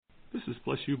This is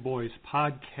Bless You Boys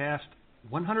Podcast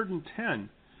 110,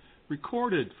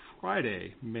 recorded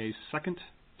Friday, May 2nd,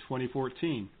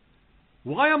 2014.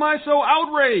 Why am I so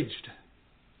outraged?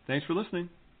 Thanks for listening,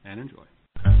 and enjoy. 2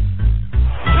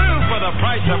 for the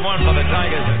price of 1 for the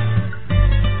Tigers.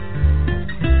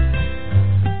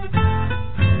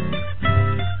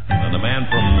 And the man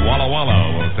from Walla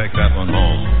Walla will take that one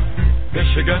home.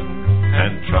 Michigan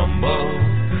and Trumbull,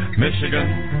 Michigan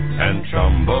and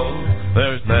Trumbull.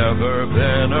 There's never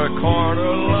been a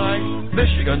corner like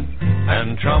Michigan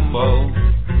and Trumbull.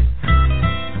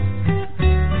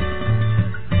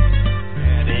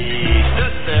 And he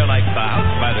stood there like the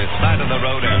house by the side of the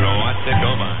road and watched it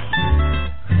go by.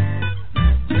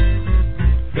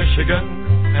 Michigan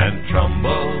and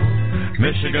Trumbull,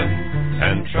 Michigan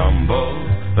and Trumbull.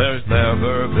 There's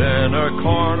never been a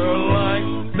corner like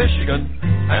Michigan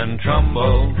and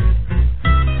Trumbull.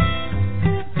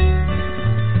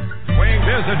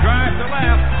 There's a drive to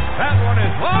left. That one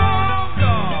is long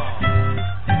gone.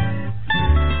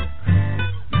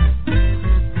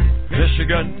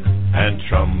 Michigan and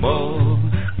Trumbull,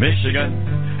 Michigan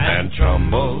and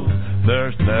Trumbull.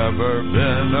 There's never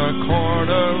been a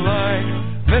corner like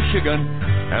Michigan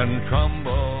and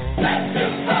Trumbull.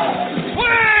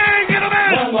 Swing it a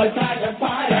man. One more time to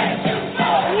fight.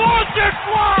 Watch it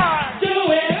fly.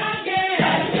 Do it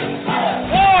again.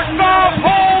 Walk off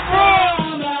home run.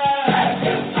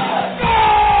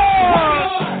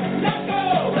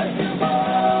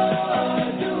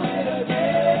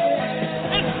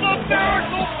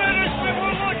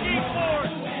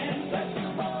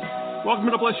 Welcome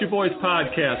to the Bless You Boys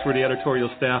Podcast. We're the editorial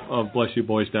staff of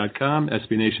BlessYouBoys.com,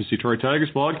 SB Nation's Detroit Tigers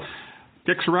blog.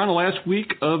 Gets around the last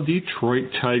week of Detroit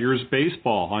Tigers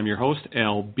baseball. I'm your host,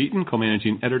 Al Beaton,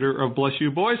 co-managing editor of Bless You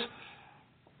Boys.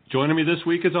 Joining me this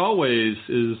week, as always,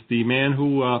 is the man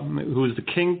who is the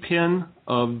kingpin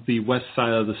of the west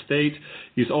side of the state.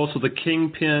 He's also the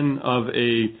kingpin of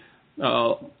a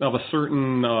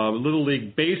certain Little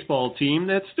League baseball team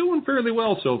that's doing fairly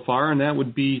well so far, and that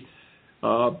would be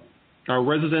our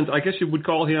resident, I guess you would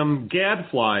call him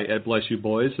Gadfly at Bless You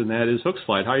Boys, and that is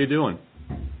Hookslide. How you doing?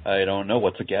 I don't know.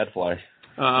 What's a gadfly?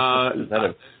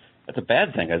 That's a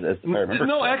bad thing, as I remember.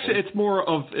 No, actually, it's more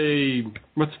of a,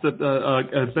 what's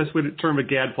the best way to term a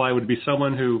gadfly would be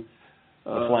someone who...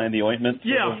 fly in the ointment?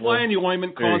 Yeah, fly in the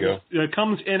ointment,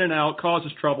 comes in and out,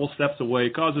 causes trouble, steps away,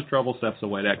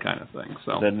 that kind of thing.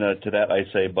 So then to that I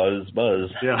say buzz, buzz.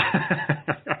 Yeah.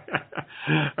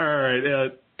 All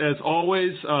right. As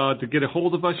always, to get a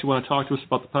hold of us, you want to talk to us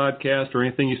about the podcast or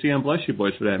anything you see on Bless You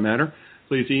Boys for that matter,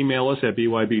 please email us at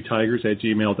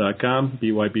bybtigers@gmail.com,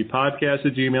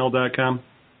 bybpodcast@gmail.com.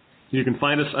 You can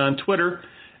find us on Twitter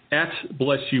at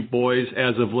Bless You Boys.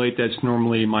 As of late, that's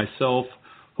normally myself,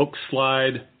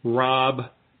 Hookslide,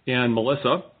 Rob, and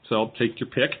Melissa, so take your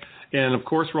pick. And, of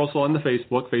course, we're also on the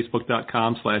Facebook,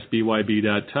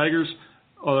 facebook.com/byb.tigers.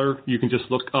 Or you can just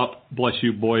look up Bless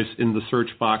You Boys in the search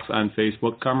box on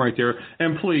Facebook. Come right there.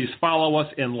 And please follow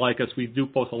us and like us. We do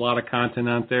post a lot of content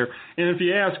out there. And if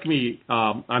you ask me,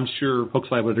 I'm sure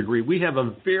Hookslide would agree, we have a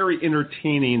very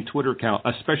entertaining Twitter account,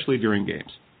 especially during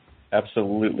games.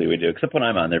 Absolutely we do, except when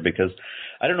I'm on there, because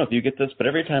I don't know if you get this, but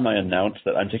every time I announce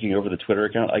that I'm taking over the Twitter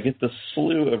account, I get this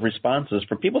slew of responses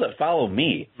from people that follow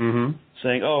me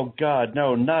saying, oh, God,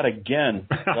 no, not again.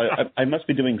 I must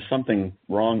be doing something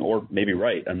wrong or maybe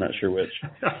right. I'm not sure which.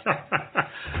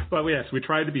 Well, yes, we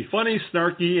try to be funny,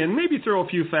 snarky, and maybe throw a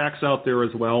few facts out there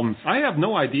as well. I have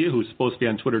no idea who's supposed to be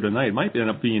on Twitter tonight. It might end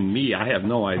up being me. I have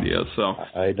no idea. So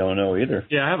I don't know either.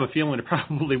 Yeah, I have a feeling it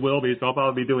probably will be, so I'll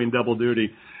probably be doing double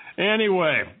duty.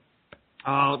 Anyway,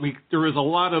 there is a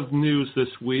lot of news this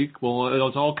week. Well, it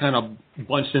was all kind of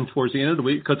bunched in towards the end of the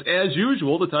week because, as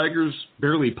usual, the Tigers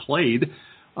barely played.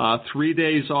 3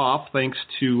 days off thanks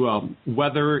to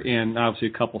weather and obviously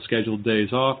a couple scheduled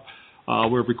days off.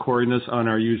 We're recording this on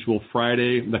our usual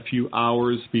Friday, a few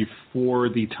hours before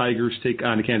the Tigers take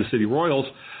on the Kansas City Royals.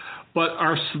 But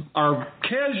our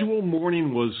casual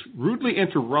morning was rudely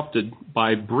interrupted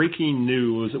by breaking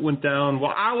news. It went down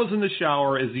while I was in the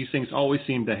shower, as these things always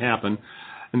seem to happen,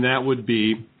 and that would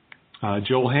be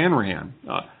Joel Hanrahan.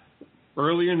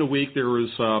 Earlier in the week, there was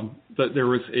a,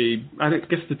 I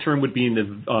guess the term would be he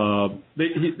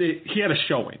had a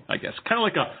showing, I guess, kind of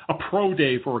like a pro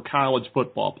day for a college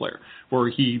football player, where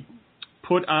he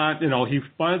put on, he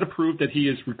wanted to prove that he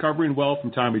is recovering well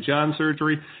from Tommy John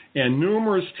surgery, and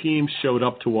numerous teams showed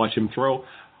up to watch him throw.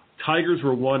 Tigers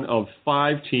were one of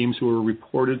 5 teams who were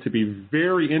reported to be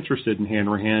very interested in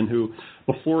Hanrahan, who,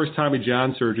 before his Tommy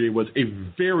John surgery, was a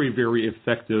very, very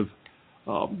effective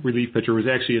relief pitcher. He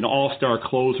was actually an all-star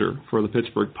closer for the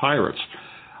Pittsburgh Pirates.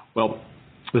 Well,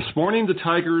 This morning, the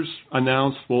Tigers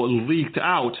announced, well, it leaked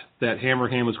out that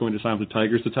Hanrahan was going to sign with the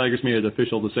Tigers. The Tigers made it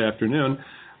official this afternoon.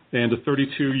 And a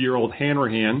 32-year-old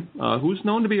Hanrahan, who's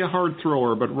known to be a hard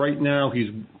thrower, but right now he's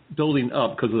building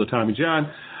up because of the Tommy John.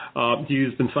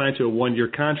 He's been signed to a 1-year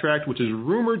contract, which is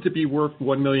rumored to be worth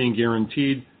 $1 million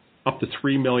guaranteed, up to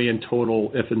 $3 million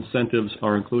total if incentives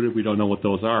are included. We don't know what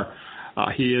those are.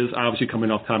 He is obviously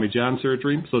coming off Tommy John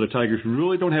surgery, so the Tigers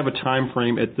really don't have a time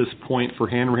frame at this point for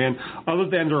Hanrahan, other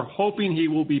than they're hoping he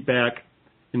will be back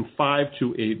in 5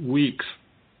 to 8 weeks.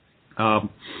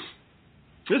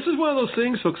 This is one of those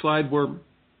things, Hookslide, where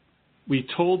we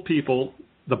told people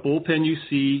the bullpen you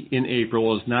see in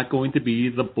April is not going to be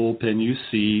the bullpen you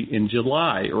see in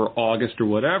July or August or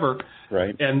whatever.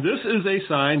 Right. And this is a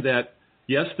sign that,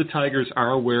 yes, the Tigers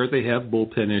are aware they have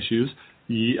bullpen issues,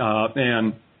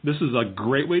 and this is a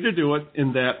great way to do it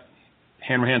in that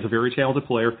Hanrahan's a very talented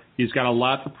player. He's got a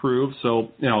lot to prove, so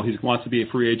he wants to be a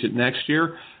free agent next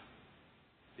year.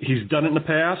 He's done it in the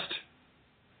past.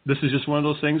 This is just one of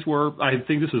those things where I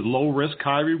think this is low risk,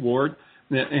 high reward,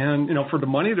 and for the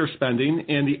money they're spending,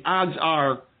 and the odds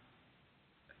are,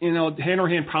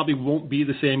 Hanrahan probably won't be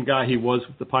the same guy he was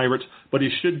with the Pirates, but he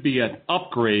should be an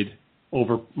upgrade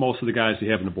over most of the guys they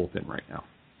have in the bullpen right now.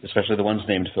 Especially the ones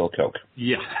named Phil Koch.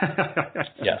 Yeah.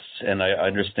 Yes, and I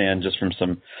understand just from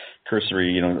some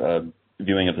cursory,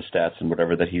 viewing of the stats and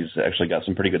whatever that he's actually got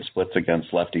some pretty good splits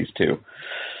against lefties too.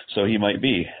 So he might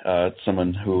be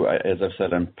someone who, as I've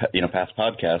said on past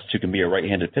podcasts, who can be a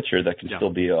right-handed pitcher that can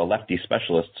still be a lefty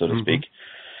specialist, so to speak,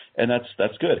 and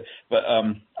that's good. But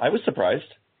I was surprised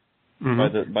by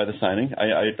the signing.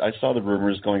 I saw the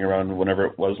rumors going around whenever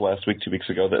it was last week, 2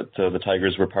 weeks ago, that the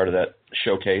Tigers were part of that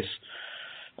showcase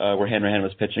where Hanrahan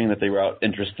was pitching, that they were out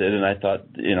interested, and I thought,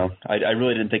 I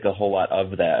really didn't think a whole lot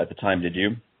of that at the time. Did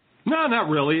you? No, not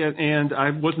really, and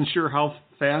I wasn't sure how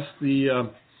fast the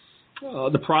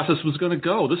process was going to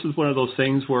go. This is one of those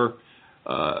things where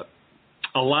a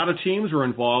lot of teams were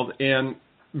involved, and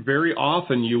very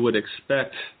often you would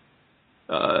expect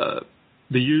the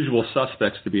usual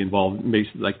suspects to be involved,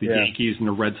 like the Yankees and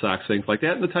the Red Sox, things like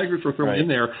that, and the Tigers were thrown in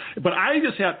there. But I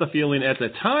just had the feeling at the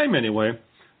time, anyway,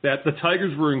 that the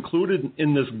Tigers were included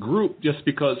in this group just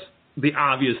because the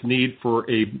obvious need for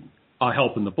a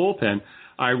help in the bullpen.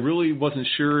 I really wasn't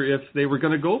sure if they were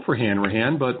going to go for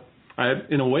Hanrahan, but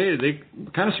in a way, they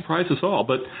kind of surprised us all.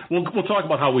 But we'll talk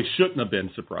about how we shouldn't have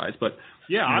been surprised. But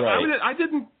yeah, right.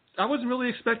 I wasn't really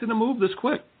expecting to move this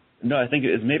quick. No, I think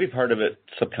it's maybe part of it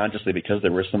subconsciously because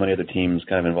there were so many other teams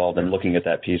kind of involved in looking at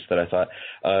that piece that I thought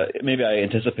maybe I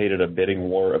anticipated a bidding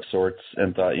war of sorts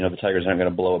and thought, the Tigers aren't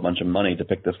going to blow a bunch of money to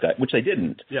pick this guy, which they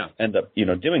didn't end up,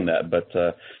 doing that. But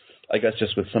I guess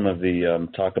just with some of the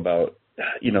talk about,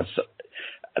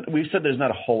 we said there's not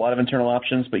a whole lot of internal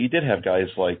options, but you did have guys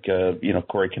like,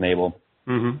 Corey Knebel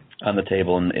on the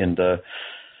table. And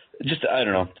just, I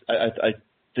don't know, I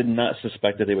did not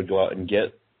suspect that they would go out and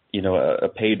get, a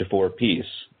paid-for piece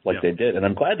like they did, and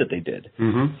I'm glad that they did.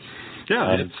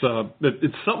 Yeah,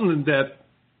 it's something that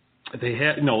they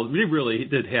had. They really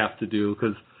did have to do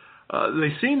because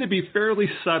they seem to be fairly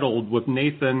settled with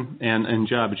Nathan and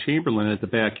Jabba Chamberlain at the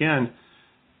back end.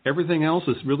 Everything else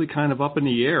is really kind of up in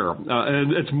the air,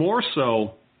 and it's more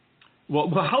so. Well,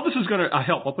 how this is going to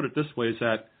help? I'll put it this way: is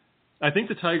that I think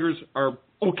the Tigers are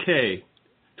okay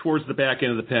towards the back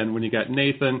end of the pen when you got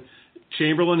Nathan.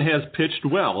 Chamberlain has pitched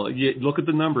well. You look at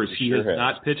the numbers; he has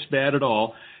not pitched bad at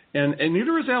all, and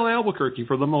neither is Al Albuquerque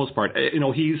for the most part.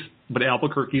 But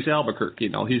Albuquerque's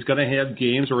Albuquerque. He's going to have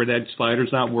games where that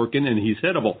slider's not working and he's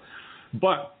hittable.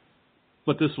 But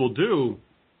what this will do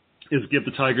is give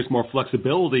the Tigers more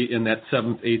flexibility in that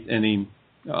 7th, 8th inning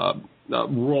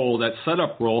role, that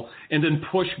setup role, and then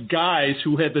push guys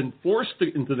who have been forced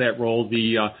into that role,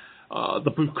 the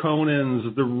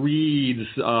Buchanans, the Reeds,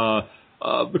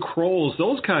 the Crowells,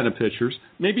 those kind of pitchers,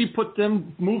 maybe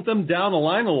move them down the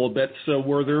line a little bit so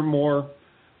where they're more,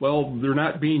 they're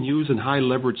not being used in high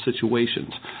leverage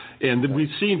situations. And we've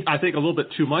seen, I think, a little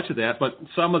bit too much of that, but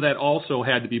some of that also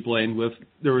had to be blamed with,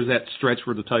 there was that stretch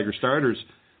where the Tiger starters,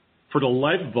 for the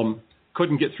life of them,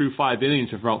 couldn't get through 5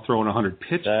 innings without throwing 100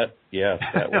 pitches. That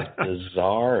was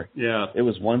bizarre. Yeah. It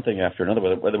was one thing after another,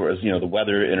 whether it was, the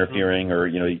weather interfering or,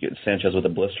 you get Sanchez with a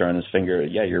blister on his finger.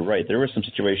 Yeah, you're right. There were some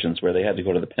situations where they had to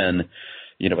go to the pen,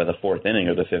 by the 4th inning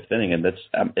or the 5th inning, and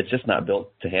it's just not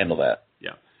built to handle that.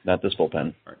 Yeah. Not this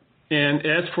bullpen. Right. And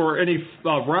as for any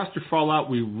roster fallout,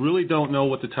 we really don't know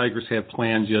what the Tigers have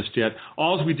planned just yet.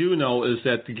 All we do know is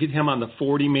that to get him on the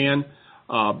 40-man,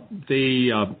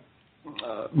 they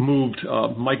moved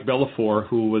Mike Bellafor,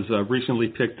 who was recently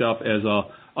picked up as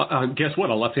guess what?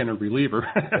 A left-handed reliever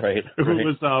right, who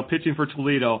was pitching for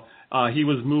Toledo. He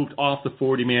was moved off the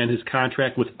 40-man. His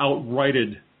contract was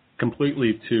outrighted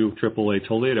completely to AAA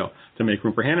Toledo to make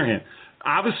room for Hanrahan.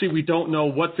 Obviously, we don't know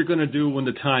what they're going to do when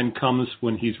the time comes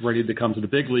when he's ready to come to the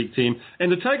big league team.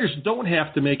 And the Tigers don't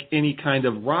have to make any kind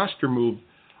of roster move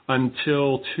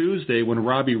until Tuesday when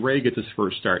Robbie Ray gets his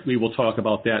first start. We will talk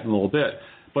about that in a little bit.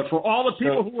 But for all the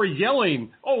people who are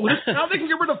yelling, now they can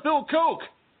get rid of Phil Koch.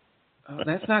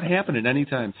 That's not happening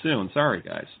anytime soon. Sorry,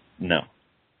 guys. No.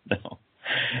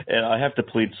 And I have to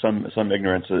plead some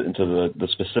ignorance into the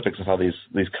specifics of how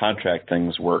these contract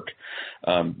things work.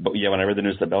 But yeah, when I read the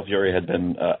news that Belfiore had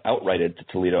been outrighted to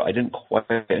Toledo, I didn't quite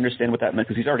understand what that meant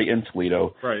because he's already in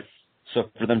Toledo. Right. So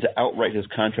for them to outright his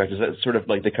contract, is that sort of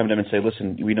like they come to him and say,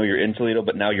 listen, we know you're in Toledo,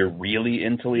 but now you're really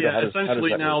in Toledo? Yeah,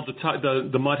 essentially now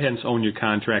the Mud Hens own your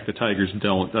contract. The Tigers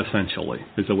don't, essentially,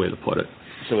 is the way to put it.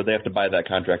 So would they have to buy that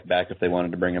contract back if they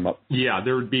wanted to bring him up? Yeah,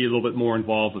 there would be a little bit more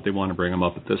involved if they want to bring him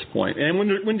up at this point. And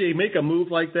when they make a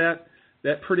move like that,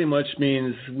 that pretty much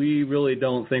means we really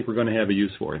don't think we're going to have a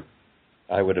use for him.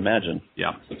 I would imagine.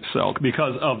 Yeah, so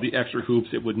because of the extra hoops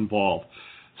it would involve.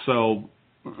 So,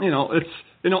 it's...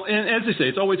 and as they say,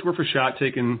 it's always worth a shot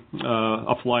taking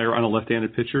a flyer on a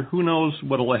left-handed pitcher. Who knows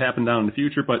what will happen down in the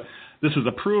future, but this is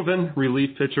a proven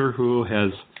relief pitcher who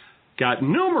has got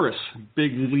numerous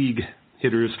big league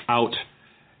hitters out,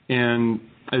 and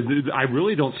I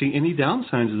really don't see any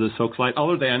downsides of this hoax light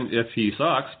other than if he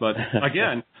sucks. But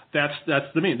again, that's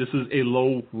the main. This is a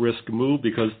low-risk move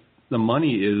because the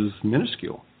money is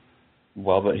minuscule.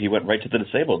 Well, but he went right to the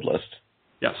disabled list.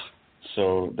 Yes.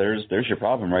 So there's your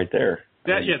problem right there.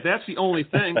 That's the only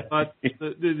thing. But you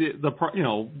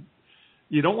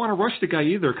don't want to rush the guy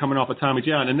either coming off of Tommy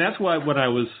John, and that's why when I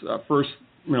was first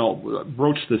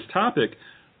broached this topic,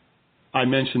 I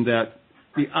mentioned that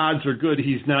the odds are good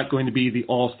he's not going to be the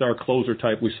all-star closer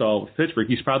type we saw with Pittsburgh.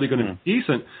 He's probably going to be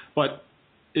decent, but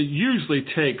it usually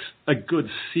takes a good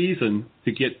season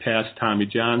to get past Tommy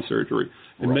John surgery,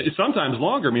 and sometimes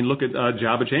longer. I mean, look at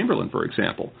Jabba Chamberlain, for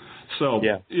example. So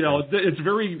it's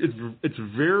very.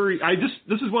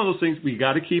 This is one of those things we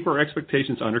got to keep our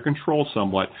expectations under control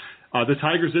somewhat. The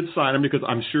Tigers did sign him because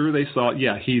I'm sure they saw,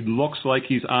 he looks like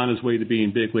he's on his way to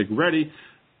being big league ready.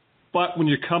 But when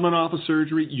you're coming off of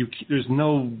surgery, there's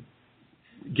no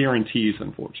guarantees,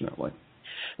 unfortunately.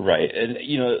 Right, and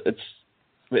it's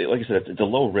like I said, it's a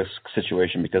low risk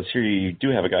situation because here you do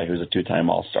have a guy who's a 2-time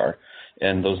All-Star,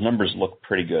 and those numbers look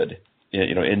pretty good.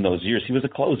 In those years, he was a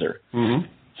closer. Mm-hmm.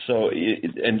 So,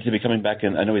 and to be coming back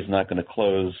in, I know he's not going to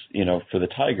close, for the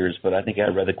Tigers, but I think I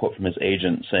read a quote from his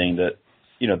agent saying that,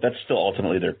 that's still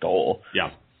ultimately their goal.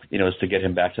 Yeah. Is to get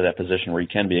him back to that position where he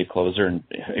can be a closer. And,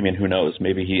 I mean, who knows?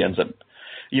 Maybe he ends up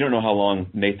 – you don't know how long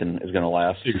Nathan is going to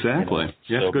last. Exactly.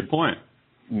 Yes, so good point.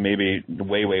 Maybe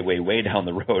way, way, way, way down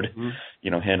the road,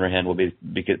 Hanrahan will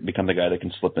become the guy that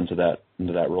can slip into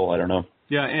that role. I don't know.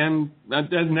 Yeah, and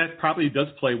that probably does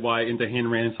play why into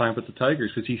Hanrahan's time with the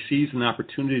Tigers because he sees an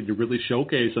opportunity to really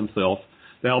showcase himself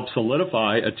to help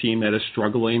solidify a team that is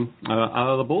struggling out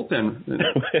of the bullpen.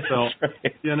 So,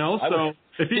 right.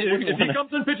 If he comes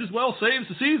and pitches well, saves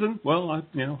the season, well,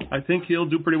 I think he'll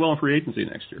do pretty well in free agency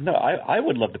next year. No, I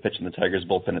would love to pitch in the Tigers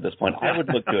bullpen at this point. I would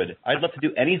look good. I'd love to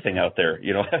do anything out there.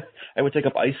 I would take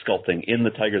up ice sculpting in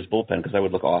the Tigers bullpen because I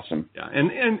would look awesome. Yeah,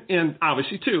 and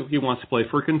obviously too, he wants to play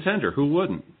for a contender. Who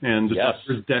wouldn't? And the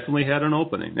Tigers definitely had an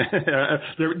opening.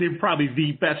 They're probably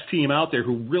the best team out there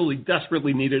who really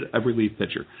desperately needed a relief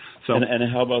pitcher. So,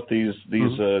 and how about these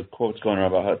quotes going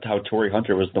around about how Torrey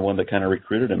Hunter was the one that kind of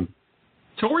recruited him?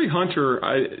 Torrey Hunter,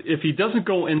 if he doesn't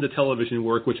go into television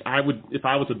work, which I would, if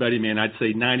I was a betting man, I'd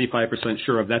say 95%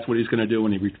 sure of that's what he's going to do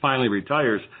when he finally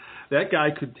retires. That guy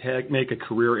could make a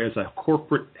career as a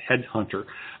corporate headhunter.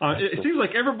 It seems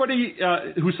like everybody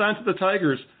who signs with the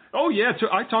Tigers,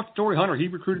 I talked to Torrey Hunter. He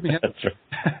recruited me. That's right.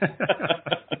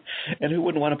 And who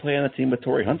wouldn't want to play on a team with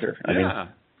Torrey Hunter? I mean,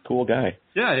 cool guy.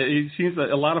 Yeah, he seems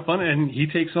a lot of fun, and he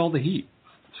takes all the heat.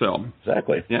 So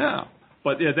exactly. Yeah.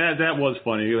 But that was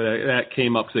funny. That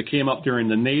came up because it came up during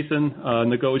the Nathan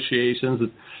negotiations.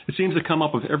 It seems to come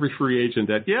up with every free agent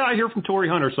that I hear from Torrey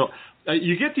Hunter. So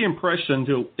you get the impression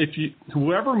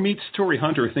whoever meets Torrey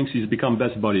Hunter thinks he's become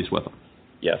best buddies with him.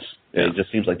 Yes, he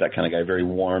just seems like that kind of guy, very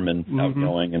warm and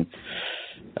outgoing, and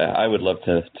I would love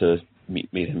to meet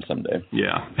him someday.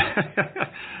 Yeah.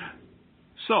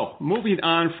 So, moving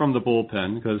on from the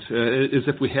bullpen, because as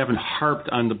if we haven't harped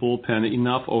on the bullpen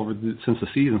enough since the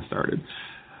season started,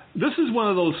 this is one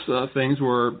of those things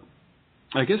where,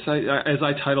 I guess as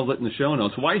I titled it in the show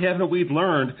notes, why haven't we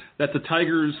learned that the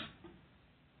Tigers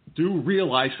do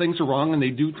realize things are wrong and they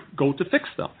do go to fix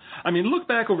them. I mean, look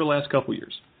back over the last couple of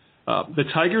years. The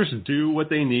Tigers do what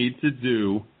they need to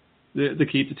do to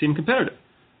keep the team competitive.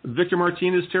 Victor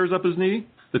Martinez tears up his knee.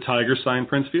 The Tigers sign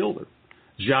Prince Fielder.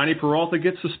 Johnny Peralta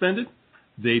gets suspended.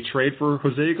 They trade for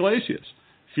Jose Iglesias.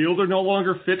 Fielder no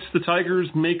longer fits the Tigers'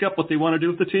 makeup, what they want to do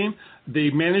with the team. They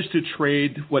managed to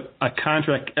trade what a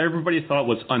contract everybody thought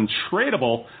was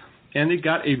untradeable, and they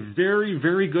got a very,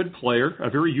 very good player, a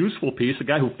very useful piece, a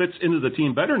guy who fits into the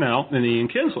team better now than Ian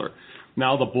Kinsler.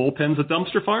 Now the bullpen's a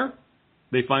dumpster fire.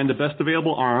 They find the best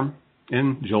available arm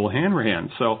in Joel Hanrahan.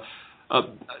 So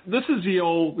this is the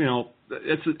old,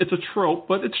 it's a trope,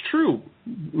 but it's true.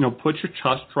 Put your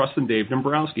trust in Dave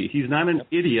Dombrowski. He's not an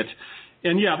idiot.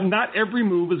 And, yeah, not every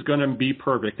move is going to be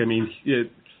perfect. I mean,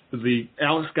 the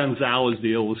Alex Gonzalez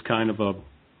deal was kind of a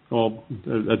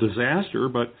disaster,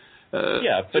 but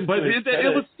it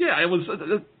was.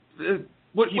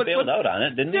 He bailed out on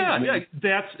it, didn't he? Yeah,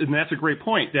 that's a great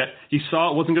point. That he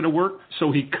saw it wasn't going to work,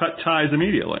 so he cut ties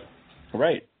immediately.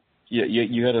 Right.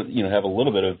 You had to have a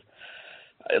little bit of.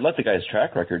 Let the guy's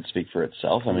track record speak for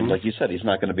itself. I mean, like you said, he's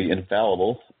not going to be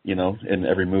infallible, in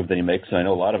every move that he makes. And I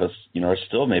know a lot of us, are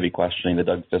still maybe questioning the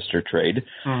Doug Fister trade.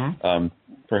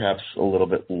 Perhaps a little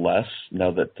bit less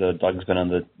now that Doug's been on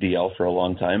the DL for a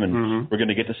long time, and we're going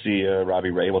to get to see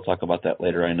Robbie Ray. We'll talk about that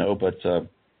later, I know, but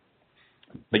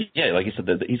yeah, like you said,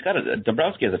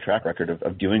 Dombrowski has a track record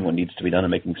of doing what needs to be done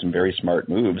and making some very smart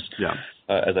moves. Yeah.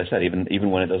 As I said,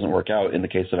 even when it doesn't work out, in the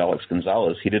case of Alex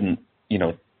Gonzalez, he didn't,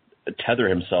 tether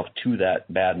himself to that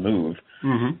bad move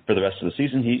for the rest of the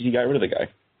season. He got rid of the guy.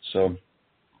 So,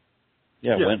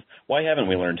 why haven't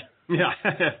we learned? Yeah.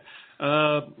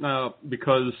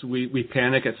 Because we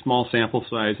panic at small sample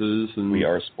sizes. And we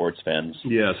are sports fans.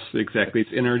 Yes, exactly.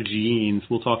 It's in our genes.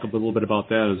 We'll talk a little bit about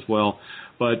that as well.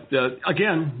 But,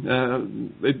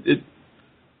 again,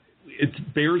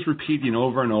 it bears repeating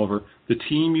over and over. The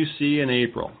team you see in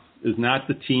April is not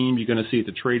the team you're going to see at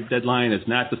the trade deadline. It's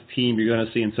not the team you're going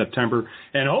to see in September,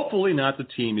 and hopefully not the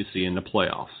team you see in the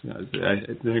playoffs. I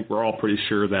think we're all pretty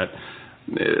sure that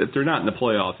if they're not in the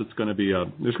playoffs, there's going to be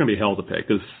hell to pay.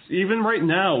 Because even right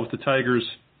now, with the Tigers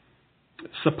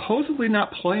supposedly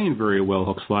not playing very well,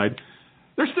 Hookslide,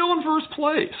 they're still in first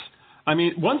place. I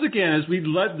mean, once again, as we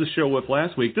led the show with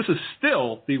last week, this is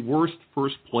still the worst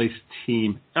first place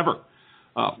team ever.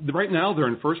 Right now, they're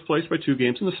in first place by 2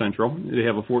 games in the Central. They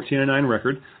have a 14-9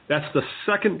 record. That's the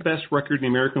second best record in the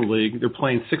American League. They're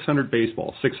playing .600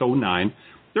 baseball, 609.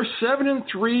 They're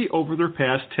 7-3 over their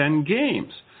past 10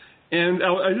 games. And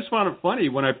I just found it funny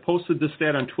when I posted this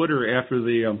stat on Twitter after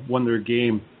they won their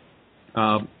game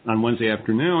on Wednesday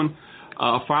afternoon.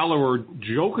 A follower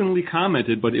jokingly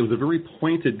commented, but it was a very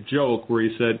pointed joke where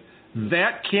he said,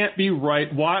 "That can't be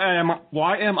right. Why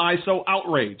am I so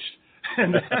outraged?"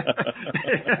 And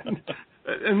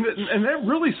that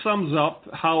really sums up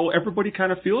how everybody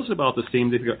kind of feels about this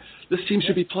team. They go, this team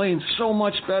should be playing so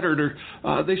much better.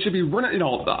 They should be running.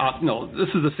 This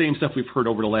is the same stuff we've heard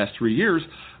over the last 3 years.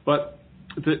 But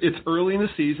it's early in the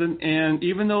season, and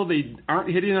even though they aren't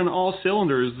hitting on all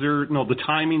cylinders, the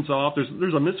timing's off.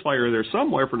 There's a misfire there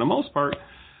somewhere. For the most part,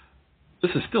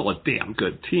 this is still a damn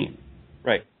good team.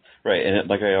 Right. Right, and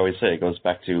like I always say, it goes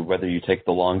back to whether you take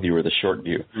the long view or the short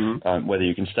view, whether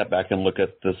you can step back and look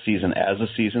at the season, as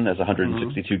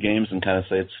 162 games, and kind of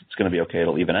say it's going to be okay,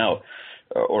 it'll even out,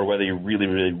 or whether you really,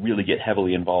 really, really get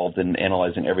heavily involved in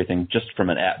analyzing everything just from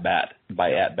an at-bat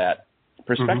by at-bat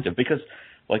perspective. Because,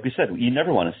 like we said, you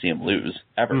never want to see them lose,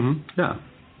 ever. Yeah.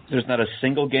 There's not a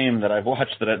single game that I've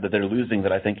watched that they're losing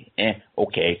that I think,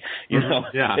 okay.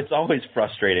 It's always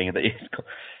frustrating that you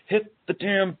hit the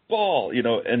damn ball,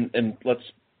 and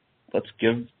let's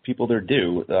give people their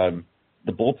due. The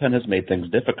bullpen has made things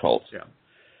difficult. Yeah.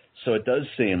 So it does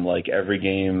seem like every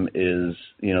game is,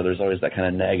 there's always that kind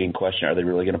of nagging question: are they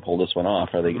really going to pull this one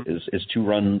off? Are they? Is 2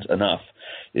 runs enough?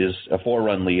 Is a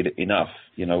 4-run lead enough?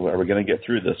 Are we going to get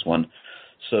through this one?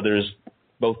 So there's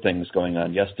both things going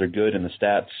on. Yes, they're good in the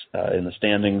stats, in the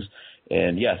standings,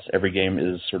 and yes, every game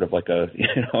is sort of like a,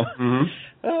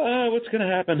 what's going to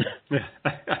happen?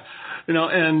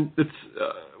 And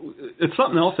it's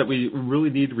something else that we really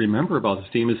need to remember about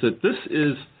this team is that this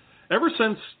is, ever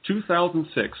since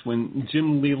 2006, when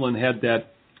Jim Leyland had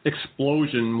that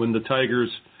explosion when the Tigers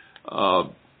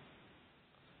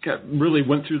really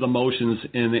went through the motions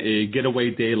in a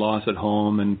getaway day loss at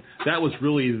home, and that was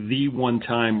really the one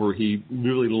time where he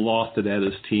really lost it at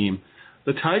his team.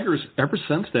 The Tigers, ever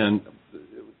since then,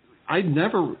 I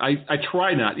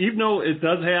try not, even though it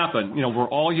does happen, we're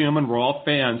all human, we're all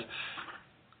fans.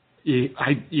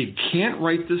 you can't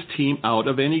write this team out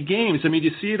of any games. I mean,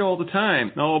 you see it all the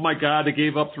time. Oh my God, they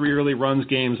gave up 3 early runs,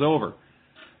 game's over.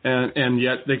 And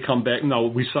yet they come back. No,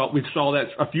 we saw that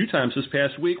a few times this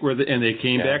past week and they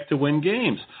came back to win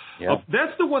games. Yeah.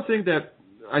 That's the one thing that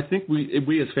I think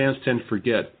we as fans tend to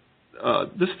forget.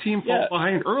 This team falls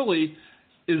behind early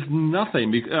is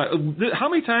nothing. How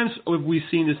many times have we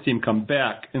seen this team come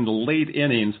back in the late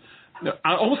innings,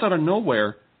 almost out of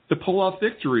nowhere, to pull off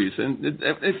victories?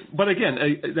 But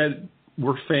again,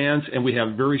 we're fans and we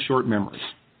have very short memories.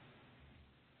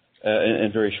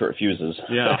 And very short fuses.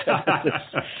 Yeah.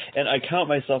 And I count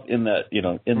myself in that,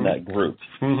 in that group.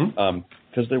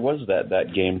 Because there was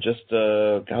that game just,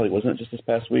 wasn't it just this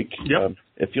past week? Yep.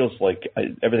 It feels like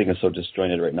everything is so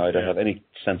disjointed right now. I don't have any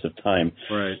sense of time.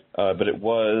 Right. But it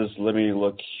was, let me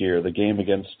look here, the game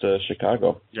against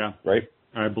Chicago. Yeah. Right?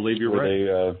 I believe you're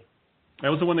right. That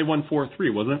was the one they won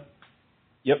 4-3, wasn't it?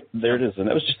 Yep, there it is. And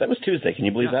that was Tuesday. Can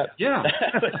you believe that? Yeah.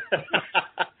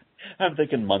 I'm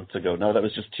thinking months ago. No, that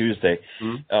was just Tuesday.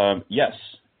 Yes.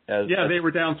 They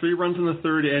were down 3 runs in the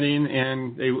third inning,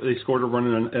 and they scored a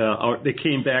run. They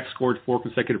came back, scored 4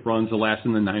 consecutive runs, the last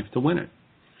in the ninth to win it.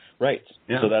 Right.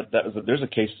 Yeah. So that was there's a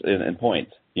case in point,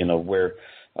 where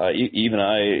even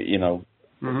I,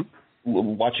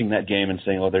 watching that game and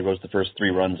saying, oh, there goes the first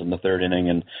 3 runs in the third inning,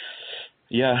 and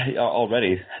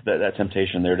already that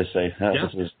temptation there to say,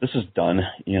 this is done,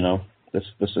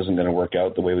 This isn't going to work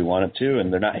out the way we want it to,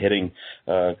 and they're not hitting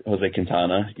Jose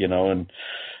Quintana, and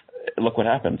look what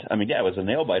happened. I mean, it was a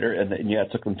nail-biter, and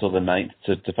it took them until the ninth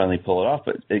to finally pull it off,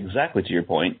 but exactly to your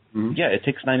point, it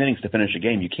takes 9 innings to finish a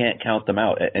game. You can't count them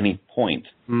out at any point,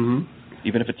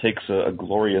 even if it takes a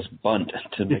glorious bunt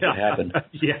to make it happen.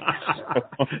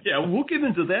 We'll get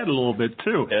into that a little bit,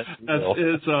 too.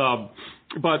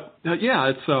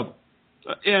 Yes,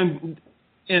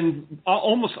 And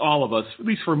almost all of us, at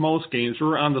least for most games,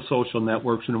 we're on the social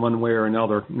networks in one way or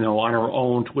another, on our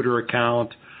own Twitter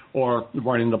account or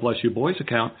running the Bless You Boys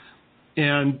account.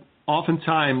 And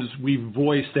oftentimes we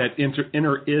voice that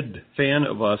inner id fan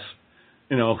of us,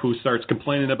 who starts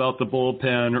complaining about the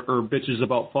bullpen or bitches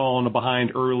about falling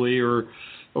behind early or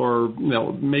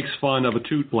makes fun of a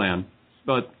toot plan.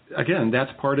 But again,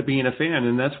 that's part of being a fan,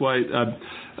 and that's why,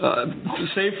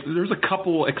 there's a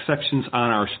couple exceptions on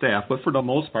our staff, but for the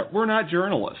most part, we're not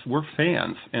journalists. We're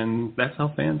fans, and that's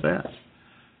how fans act.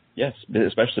 Yes,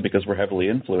 especially because we're heavily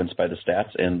influenced by the stats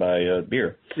and by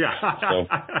beer. Yeah. So.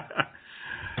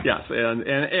 Yes, and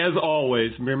as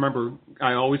always, remember,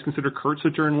 I always consider Kurt's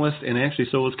a journalist, and actually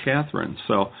so is Catherine.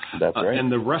 So, that's right.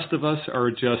 And the rest of us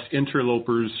are just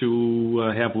interlopers who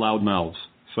have loud mouths.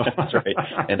 So. That's right,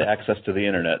 and access to the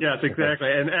internet. Yes,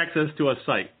 exactly, and access to a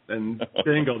site. And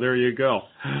bingo, there you go.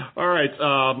 All right,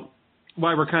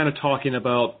 while we're kind of talking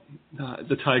about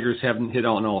the Tigers haven't hit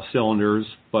on all cylinders,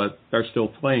 but are still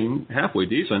playing halfway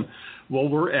decent, well,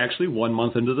 we're actually 1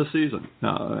 month into the season,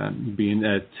 being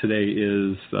that today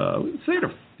is,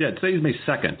 today's May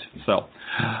 2nd. So,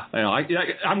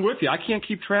 I'm with you. I can't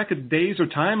keep track of days or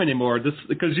time anymore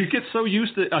because you get so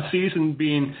used to a season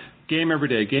being game every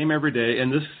day,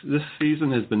 and this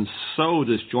season has been so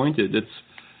disjointed. It's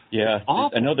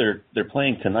awful. I know they're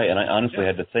playing tonight, and I honestly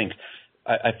had to think.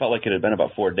 I felt like it had been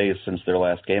about 4 days since their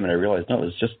last game, and I realized, no, it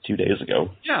was just 2 days ago.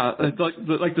 Yeah,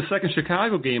 like the second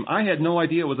Chicago game, I had no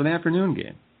idea it was an afternoon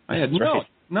game. I had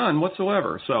none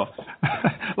whatsoever. So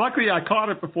luckily I caught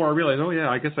it before I realized,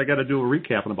 I guess I got to do a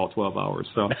recap in about 12 hours.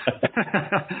 So,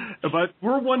 but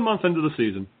we're 1 month into the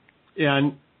season,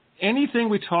 and anything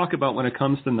we talk about when it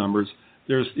comes to numbers,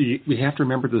 we have to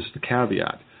remember this, the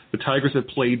caveat. The Tigers have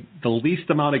played the least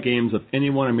amount of games of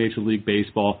anyone in Major League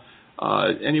Baseball,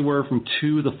 anywhere from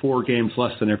 2 to 4 games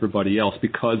less than everybody else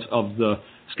because of the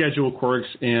schedule quirks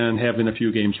and having a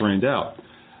few games rained out.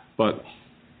 But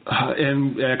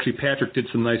and actually Patrick did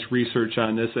some nice research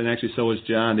on this, and actually so has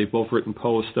John. They've both written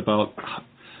posts about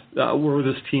where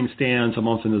this team stands a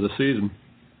month into the season.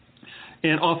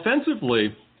 And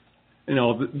offensively,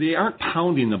 they aren't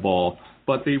pounding the ball,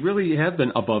 but they really have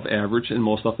been above average in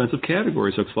most offensive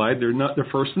categories. Looks like they're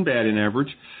first in batting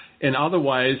average, and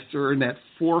otherwise they're in that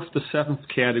 4th to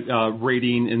 7th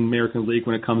rating in the American League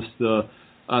when it comes to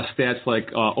stats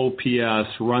like OPS,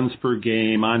 runs per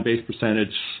game, on base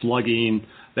percentage, slugging,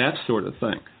 that sort of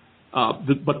thing.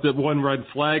 But the one red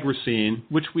flag we're seeing,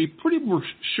 which we pretty were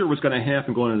sure was going to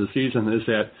happen going into the season, is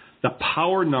that the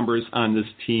power numbers on this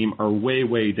team are way,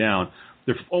 way down.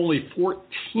 They're only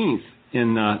 14th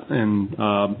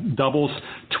in doubles,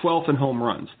 12th in home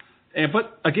runs.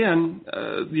 But again,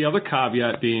 the other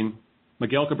caveat being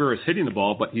Miguel Cabrera is hitting the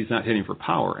ball, but he's not hitting for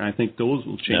power. And I think those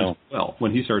will change well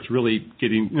when he starts really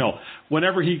getting,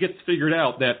 whenever he gets figured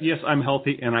out that, yes, I'm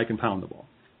healthy and I can pound the ball.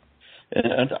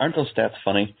 And aren't those stats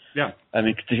funny? Yeah. I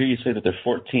mean, to hear you say that they're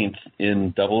 14th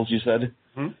in doubles, you said?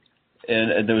 Mm-hmm.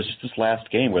 And there was just this last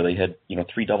game where they had,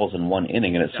 3 doubles in one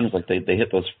inning, and it seems like they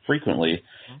hit those frequently.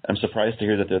 Mm-hmm. I'm surprised to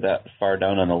hear that they're that far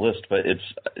down on the list, but it's,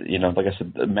 like I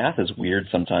said, the math is weird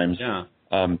sometimes. Yeah.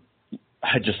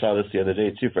 I just saw this the other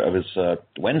day, too. It was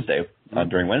Wednesday,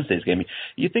 during Wednesday's game.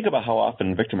 You think about how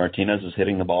often Victor Martinez is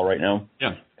hitting the ball right now.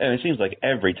 Yeah. And it seems like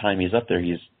every time he's up there,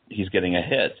 he's getting a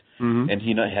hit. Mm-hmm. And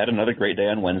he had another great day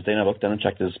on Wednesday, and I looked down and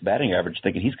checked his batting average,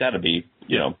 thinking he's got to be,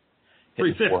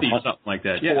 350, something like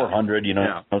that. 400,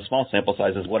 small sample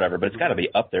sizes, whatever, but it's got to be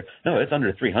up there. No, it's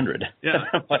under 300. Yeah.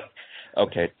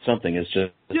 Okay, something is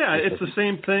just... Yeah, it's the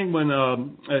same thing when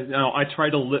I try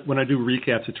to when I do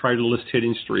recaps, I try to list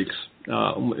hitting streaks,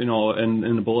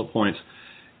 and the bullet points.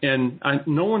 And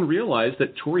no one realized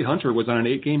that Torrey Hunter was on an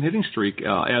 8-game hitting streak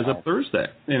as of Thursday,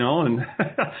 and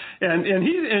and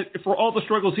he, for all the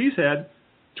struggles he's had,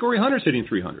 Torrey Hunter's hitting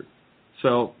 300.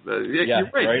 So you're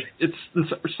right. It's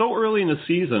so early in the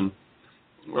season.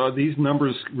 These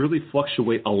numbers really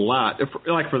fluctuate a lot.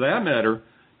 For that matter,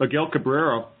 Miguel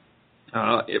Cabrera,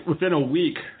 within a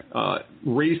week,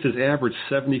 raised his average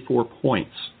 74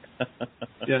 points.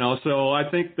 So I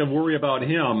think the worry about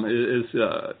him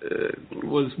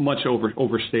was much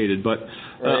overstated. But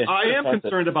I am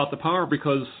concerned about the power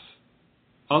because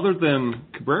other than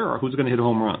Cabrera, who's going to hit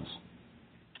home runs?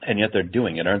 And yet they're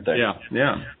doing it, aren't they?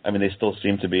 Yeah. I mean, they still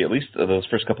seem to be, at least those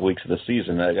first couple of weeks of the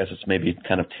season, I guess it's maybe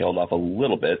kind of tailed off a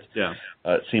little bit. Yeah.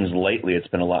 It seems lately it's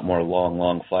been a lot more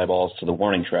long fly balls to the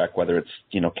warning track, whether it's,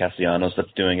 Castellanos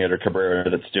that's doing it or Cabrera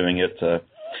that's doing it. So,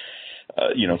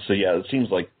 it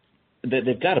seems like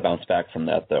they've got to bounce back from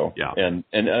that, though. Yeah. And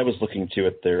I was looking, too,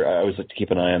 at I always like to keep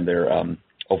an eye on their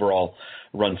overall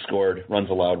runs scored,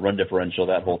 runs allowed, run differential,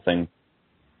 that whole thing.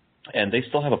 And they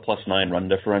still have a +9 run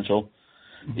differential.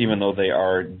 Even though they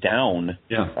are down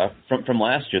from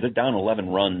last year. They're down 11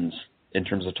 runs in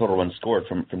terms of total runs scored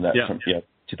from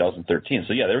 2013.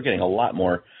 So, they were getting a lot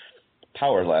more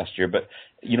power last year. But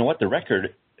you know what? The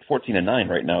record, 14-9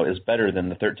 right now, is better than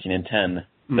the 13-10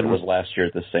 that it was last year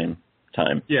at the same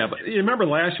time. Yeah, but you remember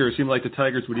last year it seemed like the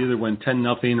Tigers would either win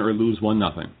 10-0 or lose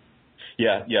 1-0.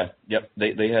 Yep.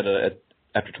 They had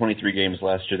after 23 games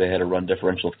last year, they had a run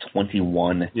differential of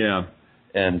 21. Yeah.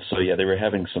 And so, they were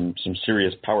having some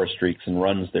serious power streaks and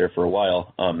runs there for a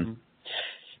while.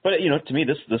 But, to me,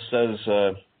 this says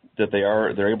that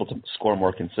they're able to score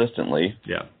more consistently.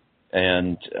 Yeah.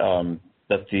 And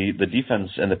that the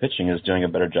defense and the pitching is doing a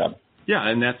better job. Yeah,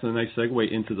 and that's a nice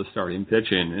segue into the starting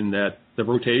pitching, in that the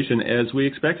rotation, as we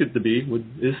expect it to be,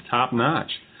 is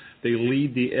top-notch. They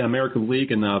lead the American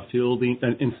League in fielding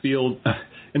in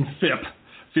FIP,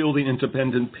 fielding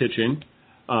independent pitching.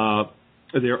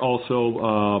 They're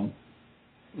also,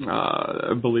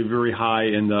 I believe, very high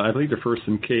in I believe they're first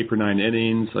in K per 9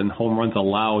 innings and home runs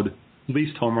allowed,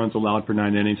 least home runs allowed per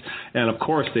 9 innings. And, of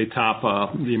course, they top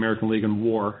the American League in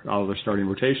WAR out of their starting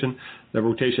rotation. The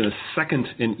rotation is second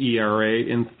in ERA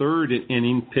and third in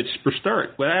inning pitched per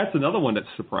start. Well, that's another one that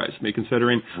surprised me,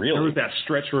 considering there was that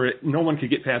stretch where no one could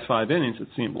get past 5 innings, it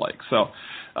seemed like. So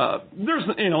there's,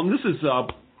 this is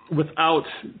without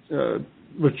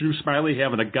with Drew Smiley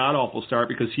having a god-awful start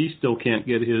because he still can't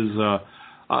get his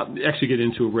actually get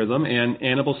into a rhythm, and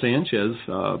Anibal Sanchez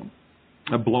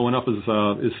blowing up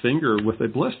his finger with a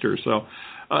blister. So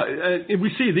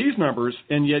we see these numbers,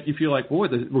 and yet you feel like, boy,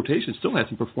 the rotation still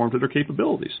hasn't performed to their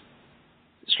capabilities.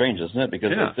 Strange, isn't it?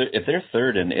 Because if they're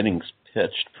third in innings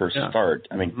pitched per start,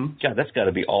 I mean, God, that's got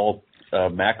to be all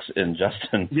Max and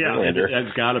Justin Verlander. Yeah,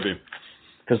 it's got to be.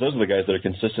 Because those are the guys that are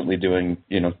consistently doing,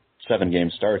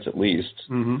 7-game starts at least.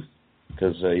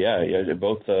 Because,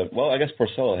 both, I guess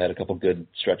Porcello had a couple good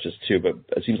stretches too, but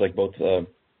it seems like both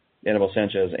Anibal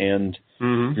Sanchez and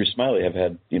Drew Smiley have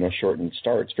had, shortened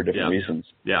starts for different reasons.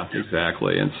 Yeah,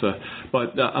 exactly. And so,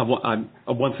 but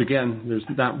once again, there's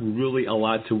not really a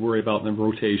lot to worry about in the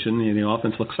rotation. The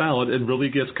offense looks solid. It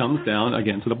really comes down,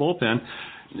 again, to the bullpen.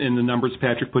 In the numbers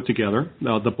Patrick put together,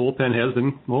 the bullpen has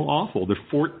been, awful. They're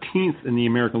 14th in the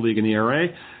American League in ERA,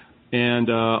 and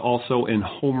also in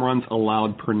home runs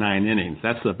allowed per 9 innings.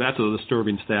 That's a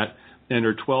disturbing stat. And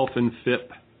they're 12th in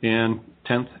FIP and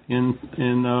 10th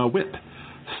in WHIP.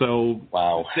 So,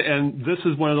 wow. And this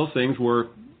is one of those things where,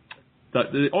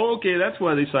 that's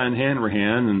why they signed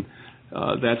Hanrahan, and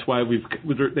that's why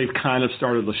they've kind of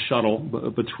started the shuttle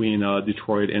between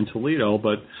Detroit and Toledo.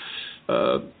 But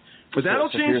But that'll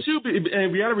change too.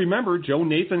 And we got to remember, Joe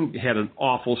Nathan had an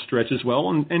awful stretch as well,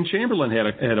 and Chamberlain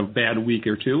had a bad week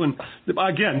or two. And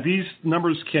again, these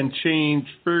numbers can change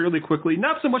fairly quickly.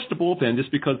 Not so much the bullpen,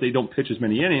 just because they don't pitch as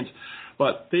many innings,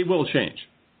 but they will change.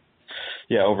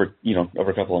 Yeah, over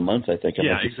a couple of months, I think. And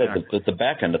like you exactly. said, the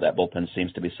back end of that bullpen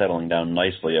seems to be settling down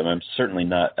nicely. I mean, I'm certainly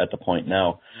not at the point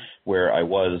now where I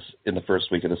was in the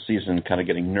first week of the season, kind of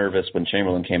getting nervous when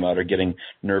Chamberlain came out, or getting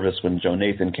nervous when Joe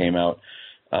Nathan came out.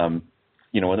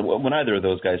 When either of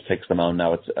those guys takes the mound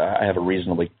now, I have a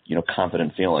reasonably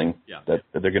confident feeling that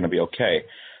they're going to be okay.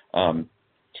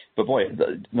 But boy,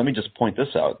 let me just point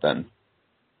this out then,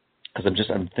 because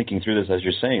I'm thinking through this as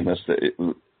you're saying this.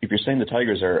 If you're saying the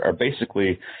Tigers are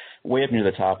basically way up near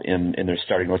the top in their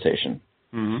starting rotation,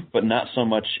 but not so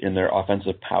much in their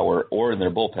offensive power or in their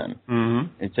bullpen,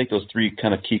 and take those three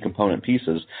kind of key component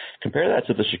pieces, compare that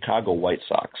to the Chicago White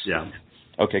Sox. Yeah.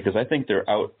 Okay, because I think they're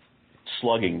out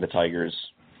slugging the Tigers.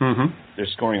 They're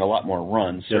scoring a lot more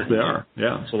runs. Yes, they are.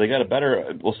 Yeah. So they got a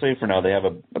better, we'll say for now, they have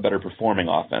a better performing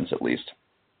offense at least.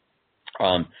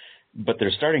 But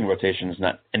their starting rotation is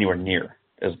not anywhere near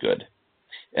as good.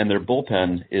 And their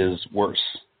bullpen is worse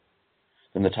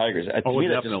than the Tigers.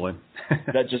 Definitely.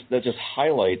 That just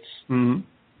highlights,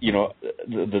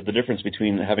 the difference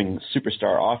between having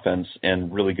superstar offense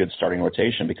and really good starting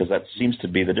rotation, because that seems to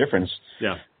be the difference.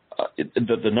 Yeah.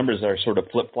 The numbers are sort of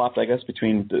flip-flopped, I guess,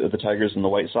 between the Tigers and the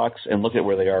White Sox, and look at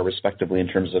where they are respectively in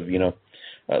terms of,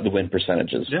 the win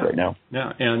percentages right now.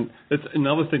 Yeah, and it's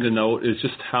another thing to note is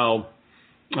just how,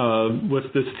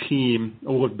 with this team,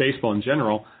 or with baseball in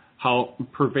general, how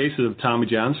pervasive Tommy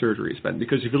John surgery has been.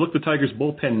 Because if you look at the Tigers'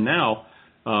 bullpen now,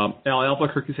 Al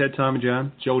Albuquerque's had Tommy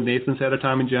John, Joe Nathan's had a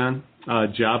Tommy John,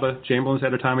 Jabba Chamberlain's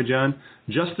had a Tommy John,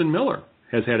 Justin Miller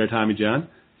has had a Tommy John,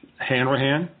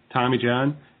 Hanrahan, Tommy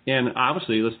John, and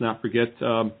obviously, let's not forget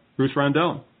Bruce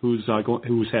Rondon, who's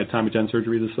had Tommy John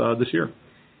surgery this year.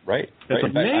 Right. That's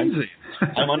amazing.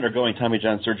 I'm undergoing Tommy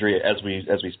John surgery as we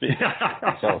speak.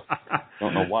 So I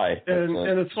don't know why.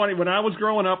 And it's funny, when I was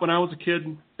growing up, when I was a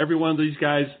kid, every one of these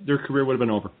guys, their career would have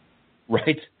been over.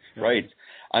 Right.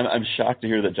 I'm shocked to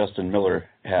hear that Justin Miller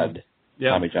had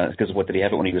Tommy John, because did he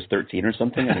have it when he was 13 or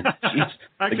something?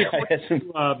 I mean,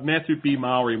 Matthew B.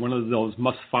 Mowry, one of those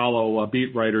must-follow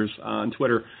beat writers on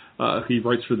Twitter, he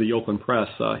writes for the Oakland Press.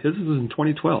 His was in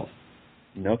 2012.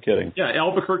 No kidding. Yeah,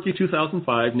 Albuquerque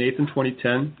 2005, Nathan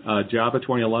 2010, Jabba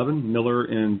 2011, Miller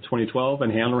in 2012,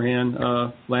 and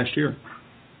Hanrahan last year.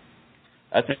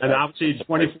 And obviously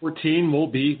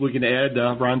 2014 we can add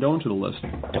Rondon to the list.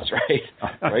 That's right.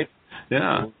 Right?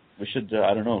 Yeah. We should,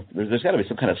 I don't know, there's got to be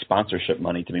some kind of sponsorship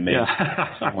money to be made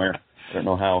somewhere. I don't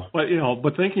know how.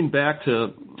 But thinking back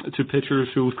to pitchers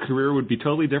whose career would be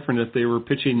totally different if they were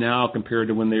pitching now compared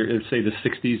to when they were, say, the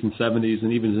 60s and 70s